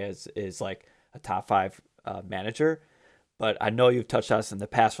Moyes is like a top 5 manager, but I know you've touched on this in the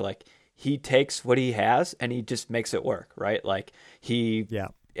past where like he takes what he has and he just makes it work, right? Like he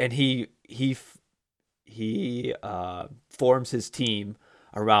forms his team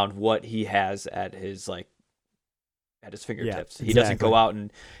around what he has at his fingertips. He doesn't go out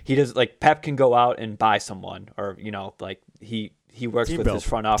and Pep can go out and buy someone, or like he works Team with build. his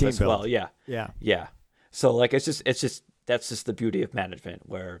front office Team build. well. Yeah. So like it's just that's just the beauty of management,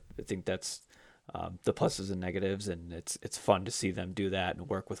 where I think that's the pluses and negatives, and it's fun to see them do that and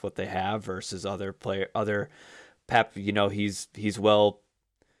work with what they have versus other Pep.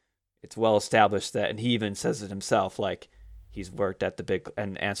 It's well established that, and he even says it himself, like he's worked at the big,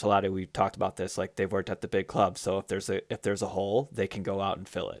 and Ancelotti, we've talked about this, like they've worked at the big club. So if there's a hole, they can go out and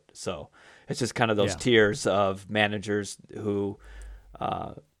fill it. So it's just kind of those tiers of managers who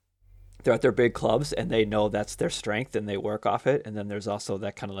they're at their big clubs and they know that's their strength and they work off it. And then there's also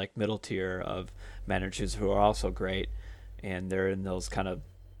that kind of like middle tier of managers who are also great, and they're in those kind of,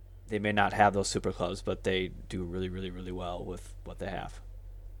 they may not have those super clubs, but they do really, really, really well with what they have.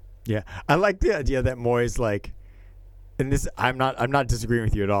 Yeah, I like the idea that Moyes, like, and this, I'm not disagreeing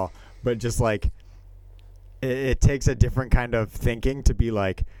with you at all, but just like it takes a different kind of thinking to be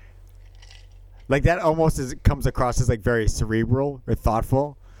like that almost comes across as like very cerebral or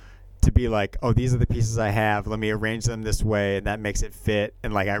thoughtful, to be like, oh, these are the pieces I have, let me arrange them this way, and that makes it fit,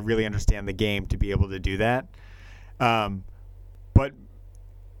 and like I really understand the game to be able to do that. But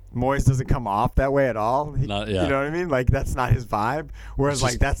Moyes doesn't come off that way at all. You know what I mean? Like that's not his vibe. Whereas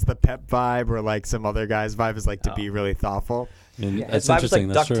like that's the Pep vibe, or like some other guy's vibe is like to be really thoughtful. His vibe is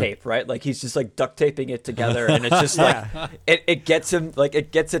like duct tape, right? Like he's just like duct taping it together, and it's just like it gets him, like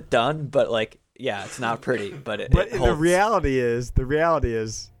it gets it done, but like it's not pretty, but it holds. The reality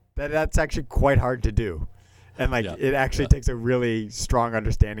is that that's actually quite hard to do, and like it actually takes a really strong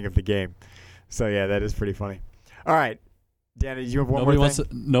understanding of the game. So yeah, that is pretty funny. All right. Danny, you have one more thing?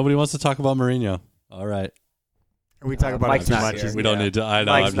 Nobody wants to talk about Mourinho. All right. We talk about Mike's him too not much. here. We don't need to. I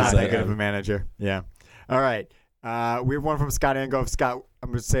know. Mike's I'm not just that saying. good of a manager. Yeah. All right. We have one from Scott Angove. Scott, I'm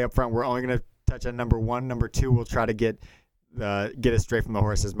going to say up front, we're only going to touch on number 1. Number 2, we'll try to get it straight from the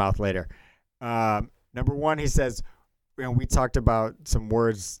horse's mouth later. Number 1, he says, we talked about some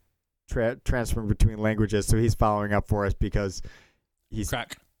words transferring between languages, so he's following up for us because he's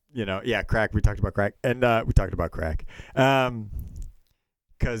Crack. Crack. We talked about crack, and we talked about crack,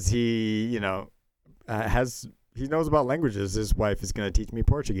 because he, he knows about languages. His wife is going to teach me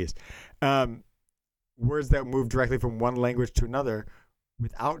Portuguese. Words that move directly from one language to another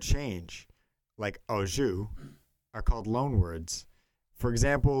without change, like oju, are called loan words. For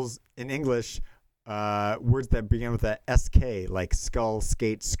examples, in English, words that begin with a sk, like skull,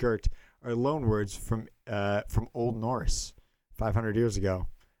 skate, skirt, are loan words from Old Norse, 500 years ago.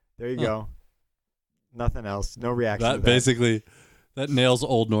 There you go. Nothing else. No reaction to that. Basically, that nails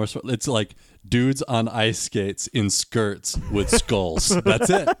Old Norse. It's like dudes on ice skates in skirts with skulls.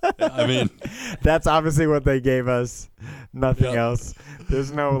 That's it. I mean, that's obviously what they gave us. Nothing else.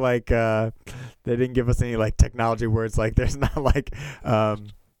 There's no they didn't give us any like technology words. Like there's not like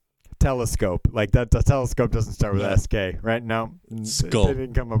telescope. Like that, the telescope doesn't start with Yeah. SK, right? No, Skull. They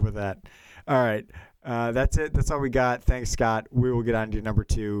didn't come up with that. All right. That's it. That's all we got. Thanks, Scott. We will get on to number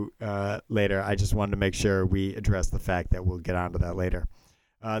 2 later. I just wanted to make sure we address the fact that we'll get on to that later.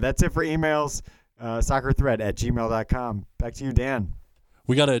 That's it for emails. Soccerthread@gmail.com. Back to you, Dan.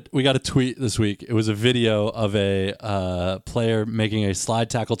 We got a tweet this week. It was a video of a player making a slide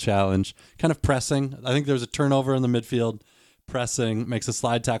tackle challenge, kind of pressing. I think there was a turnover in the midfield, pressing, makes a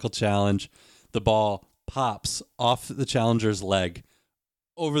slide tackle challenge. The ball pops off the challenger's leg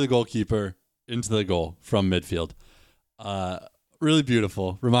over the goalkeeper into the goal from midfield. Really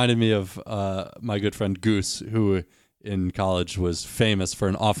beautiful. Reminded me of my good friend Goose, who in college was famous for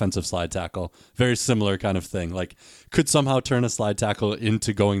an offensive slide tackle. Very similar kind of thing. Like, could somehow turn a slide tackle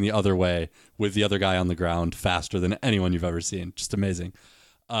into going the other way with the other guy on the ground faster than anyone you've ever seen. Just amazing.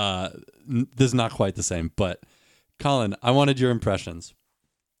 This is not quite the same, but Colin, I wanted your impressions.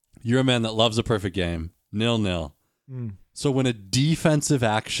 You're a man that loves a perfect game. 0-0. So when a defensive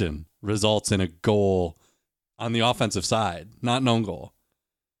action results in a goal on the offensive side, not an own goal,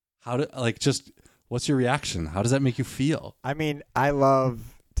 what's your reaction? How does that make you feel? I mean, I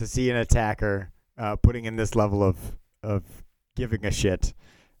love to see an attacker putting in this level of giving a shit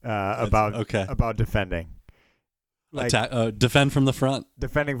about defending. Like, defend from the front.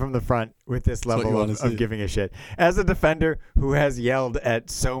 Defending from the front with this That's level of giving a shit. As a defender who has yelled at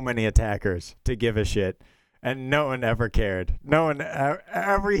so many attackers to give a shit, and no one ever cared. No one,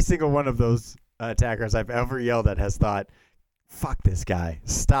 every single one of those attackers I've ever yelled at has thought, fuck this guy.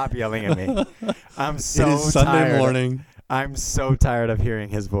 Stop yelling at me. I'm so tired. It is Sunday morning. I'm so tired of hearing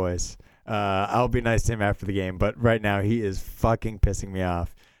his voice. I'll be nice to him after the game, but right now he is fucking pissing me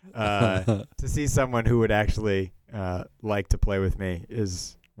off. To see someone who would actually like to play with me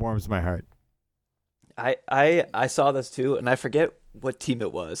warms my heart. I saw this too, and I forget what team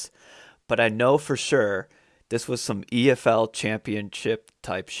it was, but I know for sure this was some EFL championship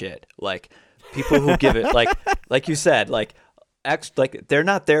type shit. Like people who give it like you said, like they're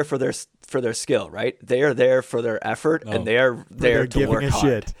not there for their skill, right? They are there for their effort, and they are there to work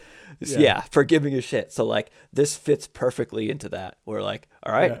hard. Shit. Yeah, for giving a shit. So like this fits perfectly into that. We're like,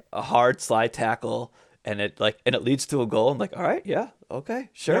 all right, a hard slide tackle, and it leads to a goal. I'm like, all right, yeah, okay,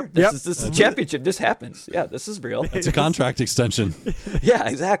 sure. This is a championship. This happens. Yeah, this is real. It's a contract extension. Yeah,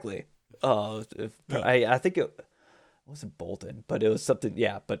 exactly. I think it wasn't Bolton, but it was something.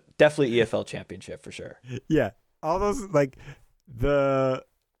 Yeah, but definitely EFL championship for sure. Yeah, all those like the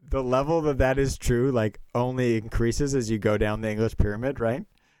level that is true like only increases as you go down the English pyramid, right?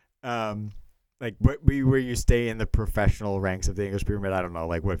 Like where you stay in the professional ranks of the English pyramid. I don't know.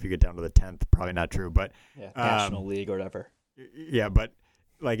 Like what if you get down to the 10th? Probably not true, but National League or whatever. Yeah, but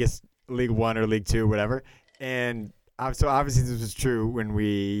like it's League 1 or League 2, whatever. And so obviously this was true when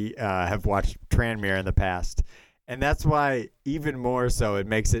we have watched Tranmere in the past. And that's why even more so it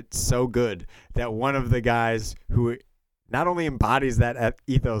makes it so good that one of the guys who not only embodies that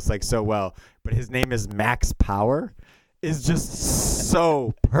ethos like so well, but his name is Max Power, is just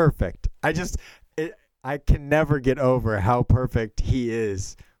so perfect. I can never get over how perfect he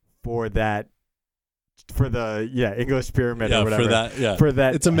is for the English pyramid or whatever. For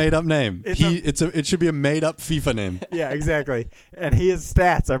that, it's a made up name. It should be a made up FIFA name. Yeah, exactly. And his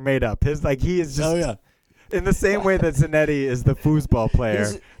stats are made up. He is just in the same way that Zanetti is the foosball player.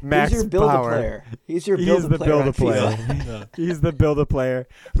 Max he's your Power. Player. He's your build-a-player. Player. He's the build-a-player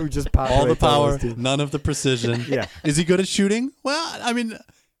who just populates all the power, none of the precision. Yeah. Is he good at shooting? Well, I mean,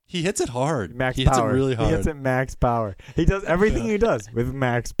 he hits it hard. He hits it really hard. He hits it max power. He does everything he does with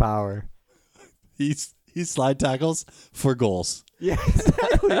max power. He slide tackles for goals. Yeah,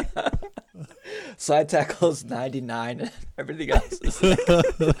 exactly. Slide tackles 99 and everything else is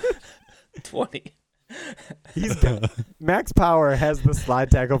like 20. Max Power has the slide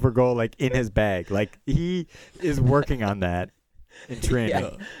tackle for goal like in his bag. Like he is working on that in training.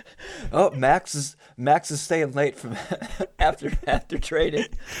 Yeah. Oh, Max is staying late from after training.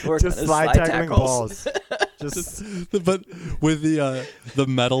 Just slide tackling balls. But with the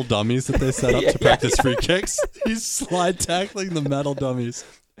metal dummies that they set up to practice free kicks, he's slide tackling the metal dummies.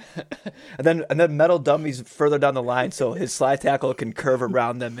 And then metal dummies further down the line, so his slide tackle can curve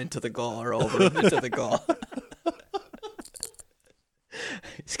around them into the goal or over them into the goal.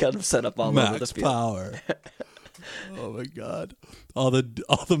 He's got them set up all over the field. Power. Oh my god! All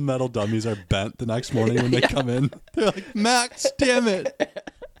the metal dummies are bent the next morning when they come in. They're like, Max, damn it!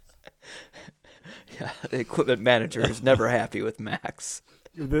 Yeah, the equipment manager is never happy with Max.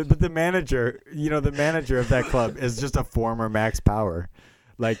 But the manager of that club is just a former Max Power.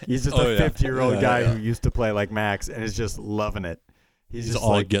 Like he's just a 50-year-old guy who used to play like Max and is just loving it. He's just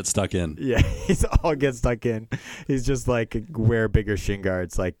all like, get stuck in. Yeah, he's all get stuck in. He's just like, wear bigger shin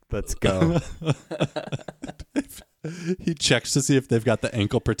guards. Like, let's go. He checks to see if they've got the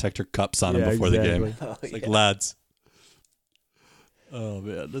ankle protector cups on him before the game. Oh, It's like, lads. Oh,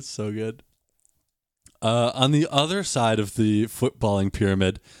 man, that's so good. On the other side of the footballing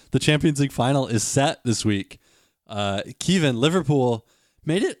pyramid, the Champions League final is set this week. Kevin, Liverpool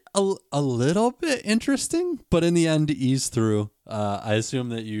made it a little bit interesting, but in the end eased through. I assume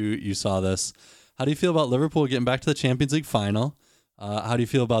that you saw this. How do you feel about Liverpool getting back to the Champions League final? How do you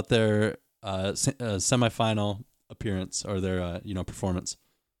feel about their semifinal appearance or their performance?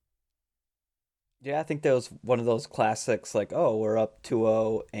 Yeah, I think that was one of those classics. Like, oh, we're up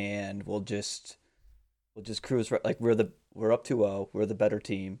 2-0, and we'll just cruise. Like we're up 2-0. We're the better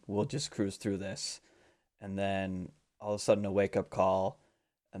team. We'll just cruise through this, and then all of a sudden a wake up call.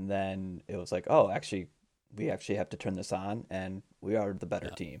 And then it was like, oh, actually, we actually have to turn this on, and we are the better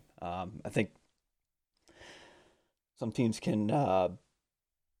team. I think some teams can, I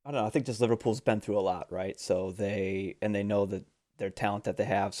don't know. I think just Liverpool's been through a lot, right? So they know that their talent that they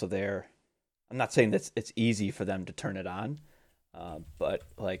have. So I'm not saying that it's easy for them to turn it on, but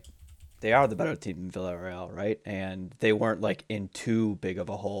like they are the better team in Villarreal, right? And they weren't like in too big of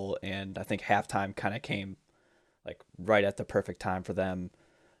a hole. And I think halftime kind of came like right at the perfect time for them.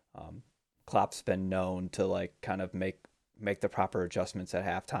 Klopp's been known to like kind of make the proper adjustments at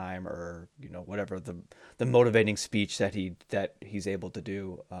halftime, or whatever the motivating speech that he's able to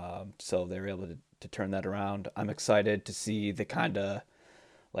do. So they were able to turn that around. I'm excited to see the kind of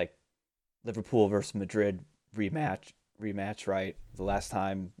like Liverpool versus Madrid rematch. Right, the last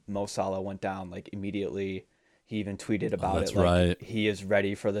time Mo Salah went down, like immediately he even tweeted about it. Like, right. He is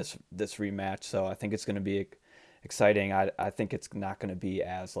ready for this rematch. So I think it's going to be exciting. I think it's not going to be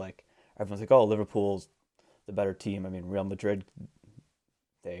as like everyone's like, oh, Liverpool's the better team. I mean, Real Madrid,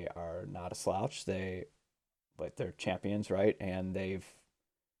 they are not a slouch. They're champions, right? And they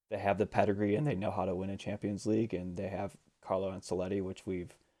have the pedigree, and they know how to win a Champions League, and they have Carlo Ancelotti, which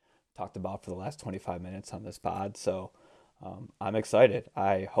we've talked about for the last 25 minutes on this pod. So I'm excited.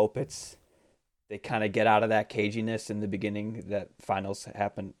 I hope they kind of get out of that caginess in the beginning that finals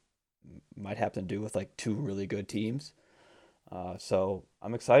might have to do with like two really good teams. So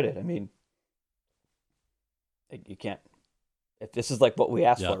I'm excited. I mean, you can't, if this is like what we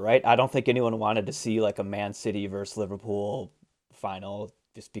asked for, right? I don't think anyone wanted to see like a Man City versus Liverpool final,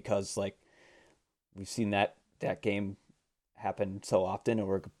 just because like we've seen that game happen so often, and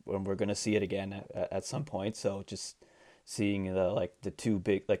we're going to see it again at some point. So just seeing the two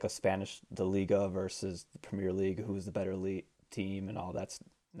big, like the Liga versus the Premier League, who's the better team, and all that's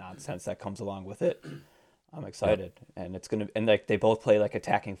nonsense that comes along with it. I'm excited, and it's and like they both play like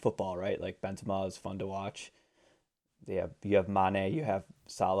attacking football, right? Like Benzema is fun to watch. You have Mane, you have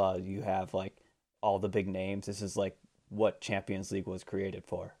Salah, you have like all the big names. This is like what Champions League was created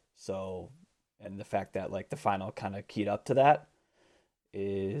for. So, and the fact that like the final kind of keyed up to that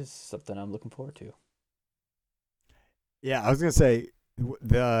is something I'm looking forward to. Yeah, I was gonna say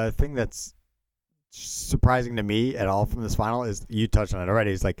the thing that's surprising to me at all from this final is, you touched on it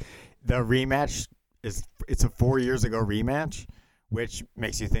already, is like the rematch it's a 4 years ago rematch, which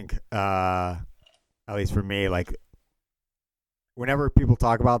makes you think, at least for me, like whenever people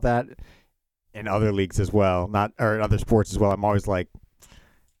talk about that in other leagues as well, or in other sports as well, I'm always like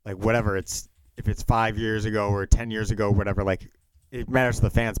whatever, if it's 5 years ago or 10 years ago, whatever, like it matters to the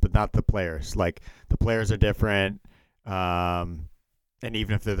fans but not the players. Like the players are different, and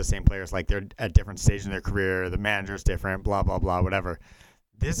even if they're the same players, like they're at different stages in their career, the manager's different, blah blah blah, whatever.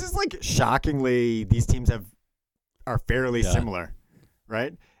 This is like shockingly, these teams are fairly similar,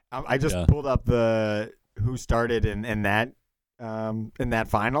 right? I just pulled up who started in that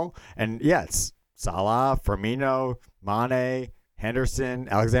final, and it's Salah, Firmino, Mane, Henderson,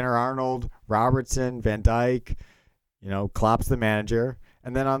 Alexander-Arnold, Robertson, Van Dijk. Klopp's the manager,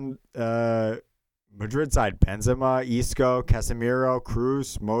 and then on Madrid side, Benzema, Isco, Casemiro,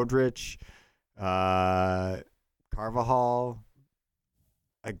 Cruz, Modric, Carvajal.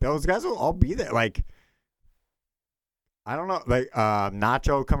 Like those guys will all be there. Like I don't know. Like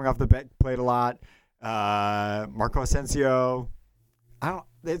Nacho coming off the bench played a lot. Marco Asensio.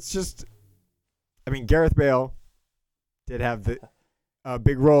 It's just. I mean, Gareth Bale did have a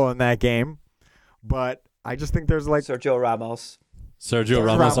big role in that game, but I just think there's like Sergio Ramos. Sergio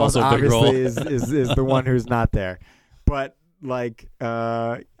Ramos also a big role. Obviously is the one who's not there, but like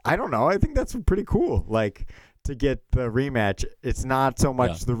I don't know. I think that's pretty cool. Like to get the rematch, it's not so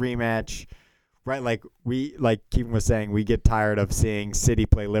much the rematch, right? Like Keegan was saying, we get tired of seeing City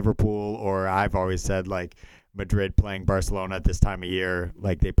play Liverpool, or I've always said like Madrid playing Barcelona at this time of year,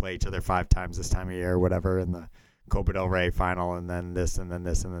 like they play each other 5 times this time of year or whatever in the Copa del Rey final, and then this and then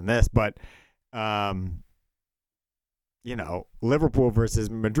this and then this. But, Liverpool versus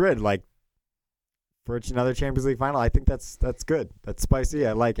Madrid, like for another Champions League final, I think that's good. That's spicy.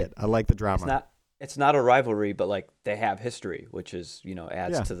 I like it. I like the drama. It's not a rivalry, but like they have history, which is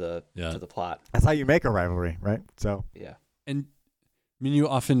adds to the plot. That's how you make a rivalry, right? So yeah. And I mean, you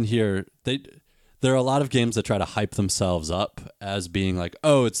often hear there are a lot of games that try to hype themselves up as being like,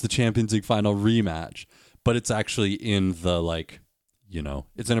 oh, it's the Champions League final rematch, but it's actually in the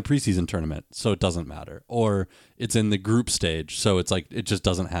it's in a preseason tournament, so it doesn't matter. Or it's in the group stage, so it's like it just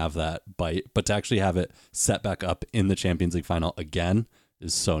doesn't have that bite. But to actually have it set back up in the Champions League final again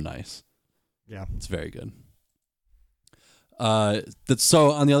is so nice. Yeah. It's very good.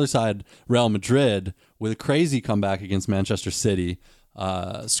 So on the other side, Real Madrid with a crazy comeback against Manchester City,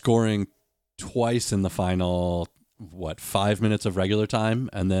 scoring twice in the final, 5 minutes of regular time,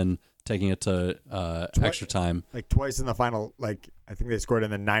 and then taking it to extra time. Like twice in the final, like I think they scored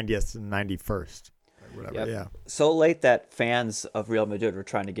in the 90th and 91st. Whatever, yep. Yeah. So late that fans of Real Madrid were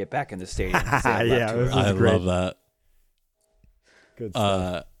trying to get back in the stadium. I love that. Good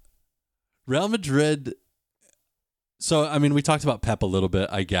stuff. Real Madrid. So, I mean, we talked about Pep a little bit,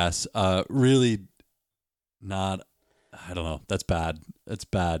 I guess. Really not, I don't know. That's bad. It's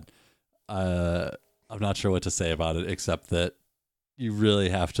bad. I'm not sure what to say about it, except that you really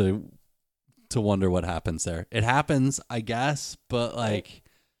have to wonder what happens there. It happens, I guess, but like...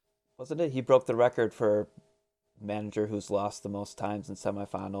 Wasn't it? He broke the record for manager who's lost the most times in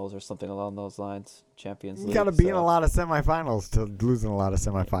semifinals or something along those lines. Champions League. You got to be in a lot of semifinals to lose in a lot of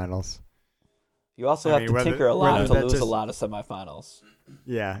semifinals. You also have to tinker a lot to lose a lot of semifinals.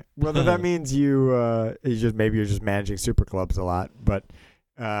 Yeah, whether that means you're just managing super clubs a lot, but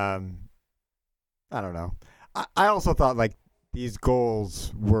I don't know. I also thought like these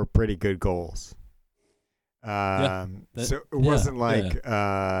goals were pretty good goals. So it wasn't like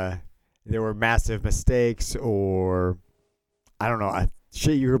there were massive mistakes or I don't know.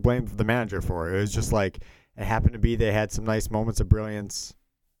 Shit you could blame the manager for. It was just like it happened to be they had some nice moments of brilliance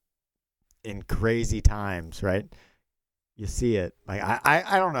in crazy times, right? You see it. Like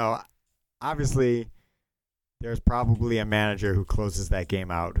I don't know. Obviously, there's probably a manager who closes that game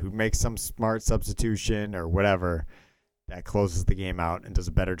out, who makes some smart substitution or whatever that closes the game out and does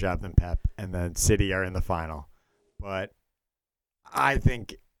a better job than Pep, and then City are in the final. But I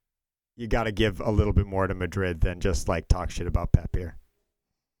think you got to give a little bit more to Madrid than just like talk shit about Pep here.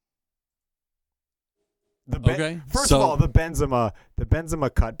 First of all, the Benzema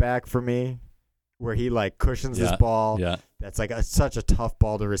cutback for me, where he like cushions this ball. Yeah. That's like such a tough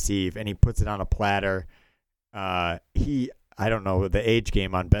ball to receive, and he puts it on a platter. I don't know the age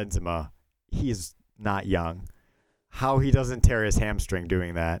game on Benzema. He's not young. How he doesn't tear his hamstring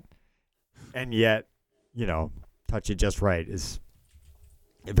doing that, and yet, touch it just right is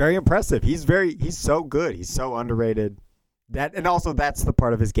very impressive. He's so good. He's so underrated. And also that's the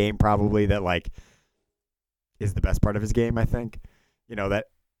part of his game probably that like is the best part of his game. I think, that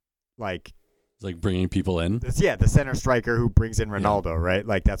like. It's like bringing people in. The center striker who brings in Ronaldo, right?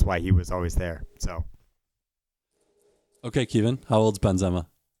 Like that's why he was always there. So. Okay, Kevin, how old's Benzema?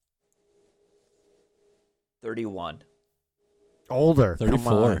 31. Older.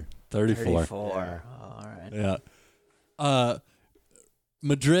 34. 34. Yeah. Oh, all right. Yeah.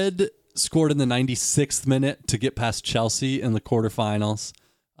 Madrid scored in the 96th minute to get past Chelsea in the quarterfinals.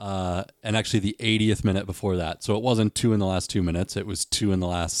 And actually the 80th minute before that. So it wasn't 2 in the last 2 minutes. It was 2 in the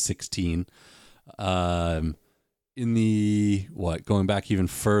last 16. In the, going back even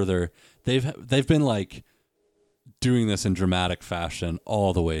further, they've been like doing this in dramatic fashion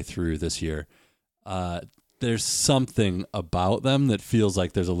all the way through this year. There's something about them that feels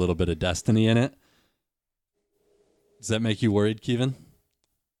like there's a little bit of destiny in it. Does that make you worried, Kevin?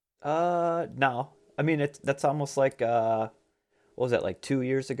 No. I mean, that's almost like, what was that, like 2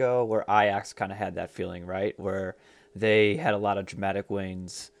 years ago, where Ajax kind of had that feeling, right? Where they had a lot of dramatic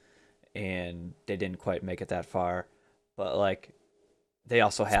wins and they didn't quite make it that far. But, like, they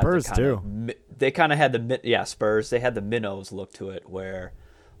also had Spurs too. They kind of had Spurs. They had the minnows look to it where,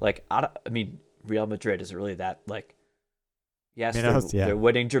 like, Real Madrid isn't really that, like, yes, they're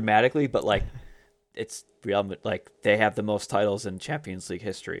winning dramatically, but, like, it's Real Madrid, like, they have the most titles in Champions League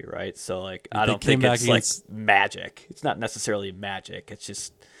history, right? So, like, I don't think it's, like, magic. It's not necessarily magic. It's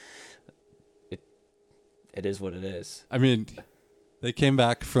just, it is what it is. I mean, they came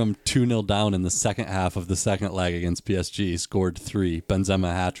back from 2-0 down in the second half of the second leg against PSG, scored 3,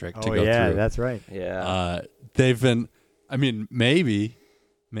 Benzema hat-trick to go through. Yeah, that's right. Yeah. They've been, maybe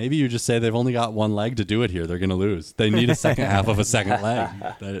Maybe you just say they've only got one leg to do it here. They're going to lose. They need a second half of a second leg.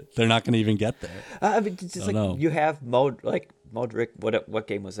 They're not going to even get there. I mean, just like you have Modric. What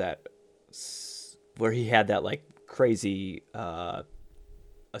game was that? Where he had that like crazy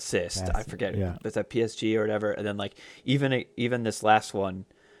assist. I forget. Yeah. Was that PSG or whatever? And then like even this last one,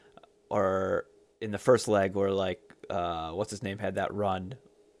 or in the first leg where like what's his name had that run,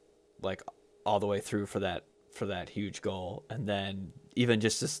 like all the way through for that huge goal, and then even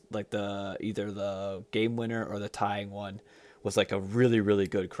just like either the game winner or the tying one was like a really, really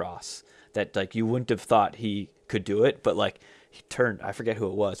good cross that like you wouldn't have thought he could do it, but like he turned, I forget who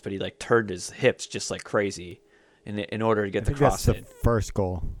it was, but he like turned his hips just like crazy in order to get the cross in. That's the first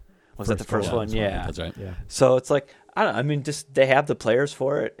goal. Was that the first one? Yeah. That's right. Yeah. So it's like, I don't know. I mean, just they have the players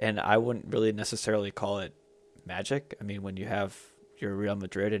for it, and I wouldn't really necessarily call it magic. I mean, when you have your Real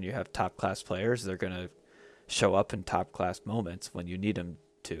Madrid and you have top class players, they're going to show up in top class moments when you need them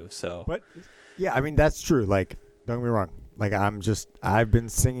to. So, But yeah, I mean that's true. Like, don't get me wrong. Like I've been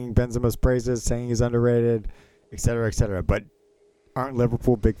singing Benzema's praises, saying he's underrated, et cetera, et cetera. But aren't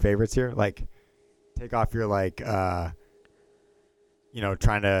Liverpool big favorites here? Like, take off your like, trying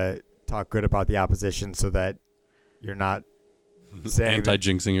to talk good about the opposition so that you're not saying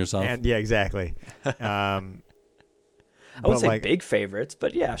anti-jinxing yourself. And yeah, exactly. I wouldn't say big favorites,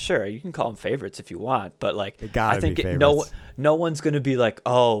 but yeah, sure, you can call them favorites if you want. But like, they gotta I think be favorites. no one's going to be like,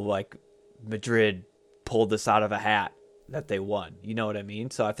 oh, like Madrid pulled this out of a hat that they won. You know what I mean?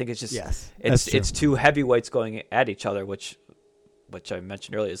 So I think it's just it's two heavyweights going at each other, which I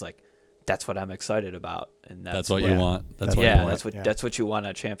mentioned earlier is like that's what I'm excited about, and that's what you want. That's what you want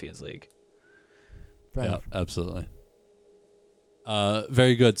at Champions League. Yeah, absolutely.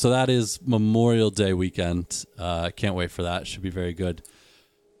 Very good. So that is Memorial Day weekend. Can't wait for that. Should be very good.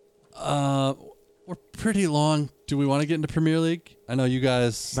 We're pretty long. Do we want to get into Premier League? I know you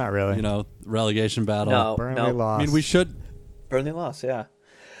guys. Not really. Relegation battle. No, Burnley lost. I mean, we should. Burnley lost. Yeah.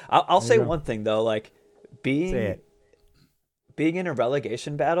 I'll say one thing though. Like being in a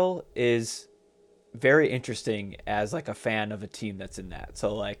relegation battle is very interesting as like a fan of a team that's in that.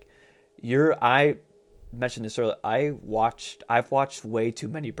 So like I mentioned this earlier. I've watched way too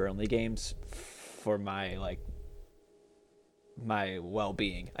many Burnley games for my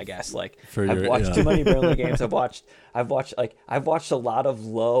well-being, I guess. Like I've watched too many Burnley games. I've watched a lot of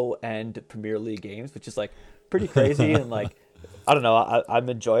low-end Premier League games, which is like pretty crazy and like I don't know. I've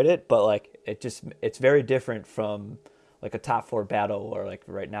enjoyed it, but like it's very different from like a top four battle where like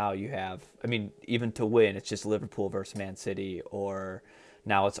right now you have. I mean, even to win, it's just Liverpool versus Man City, or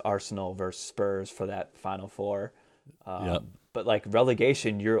now it's Arsenal versus Spurs for that Final Four. But like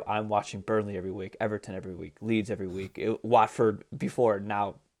relegation, I'm watching Burnley every week, Everton every week, Leeds every week, Watford before.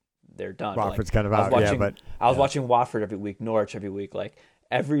 Now they're done. Watford's kind of out, I was watching Watford every week, Norwich every week. Like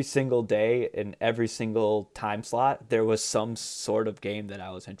every single day in every single time slot, there was some sort of game that I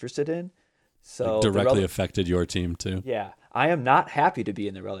was interested in. So directly affected your team too. Yeah, I am not happy to be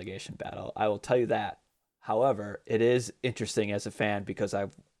in the relegation battle. I will tell you that. However, it is interesting as a fan because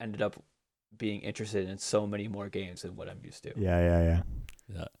I've ended up being interested in so many more games than what I'm used to. Yeah.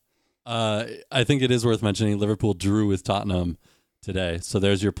 I think it is worth mentioning Liverpool drew with Tottenham today. So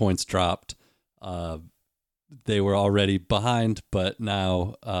there's your points dropped. They were already behind, but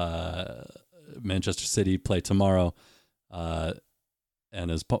now Manchester City play tomorrow.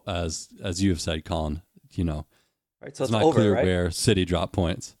 And as you have said, Colin, right, so it's not over, clear right? where City drop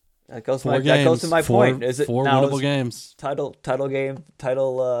points. That goes to my point. Is it four now winnable games? Title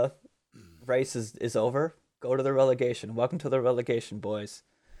race is over. Go to the relegation. Welcome to the relegation, boys.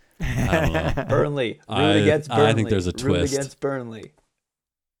 I don't know. Burnley. Root against Burnley. I think there's a twist. Root against Burnley.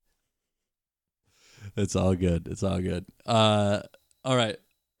 It's all good. All right.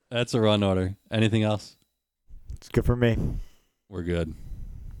 That's a run order. Anything else? It's good for me. We're good.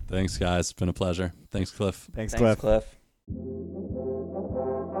 Thanks, guys. It's been a pleasure. Thanks, Cliff. Thanks, Cliff.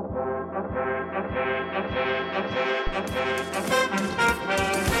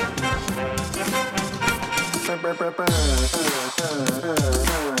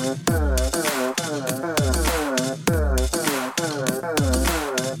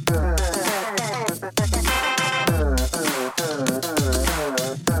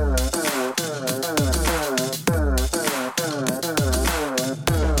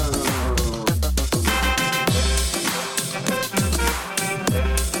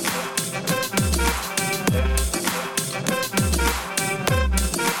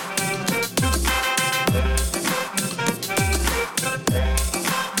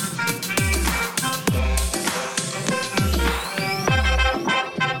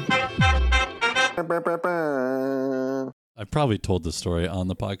 probably told this story on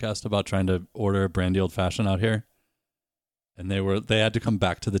the podcast about trying to order a brandy old fashioned out here. And they had to come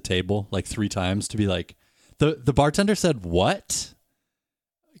back to the table like 3 times to be like, the bartender said, "What?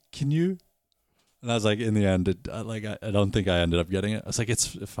 Can you?" And I was like, in the end, I don't think I ended up getting it. I was like, it's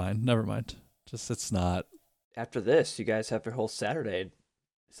fine. Never mind. Just, it's not. After this, you guys have your whole Saturday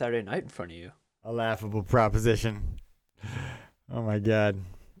night in front of you. A laughable proposition. Oh my God.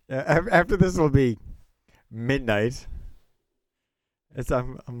 After this will be midnight.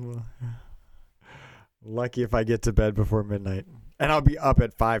 I'm lucky if I get to bed before midnight. And I'll be up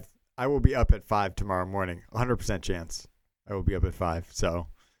at 5. I will be up at 5 tomorrow morning. 100% chance I will be up at 5. So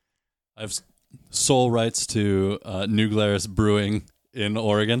I have sole rights to New Glarus Brewing in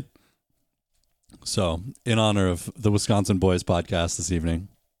Oregon. So, in honor of the Wisconsin Boys podcast this evening,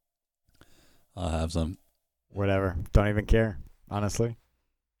 I'll have some. Whatever. Don't even care, honestly.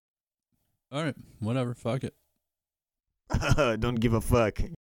 All right. Whatever. Fuck it. Don't give a fuck.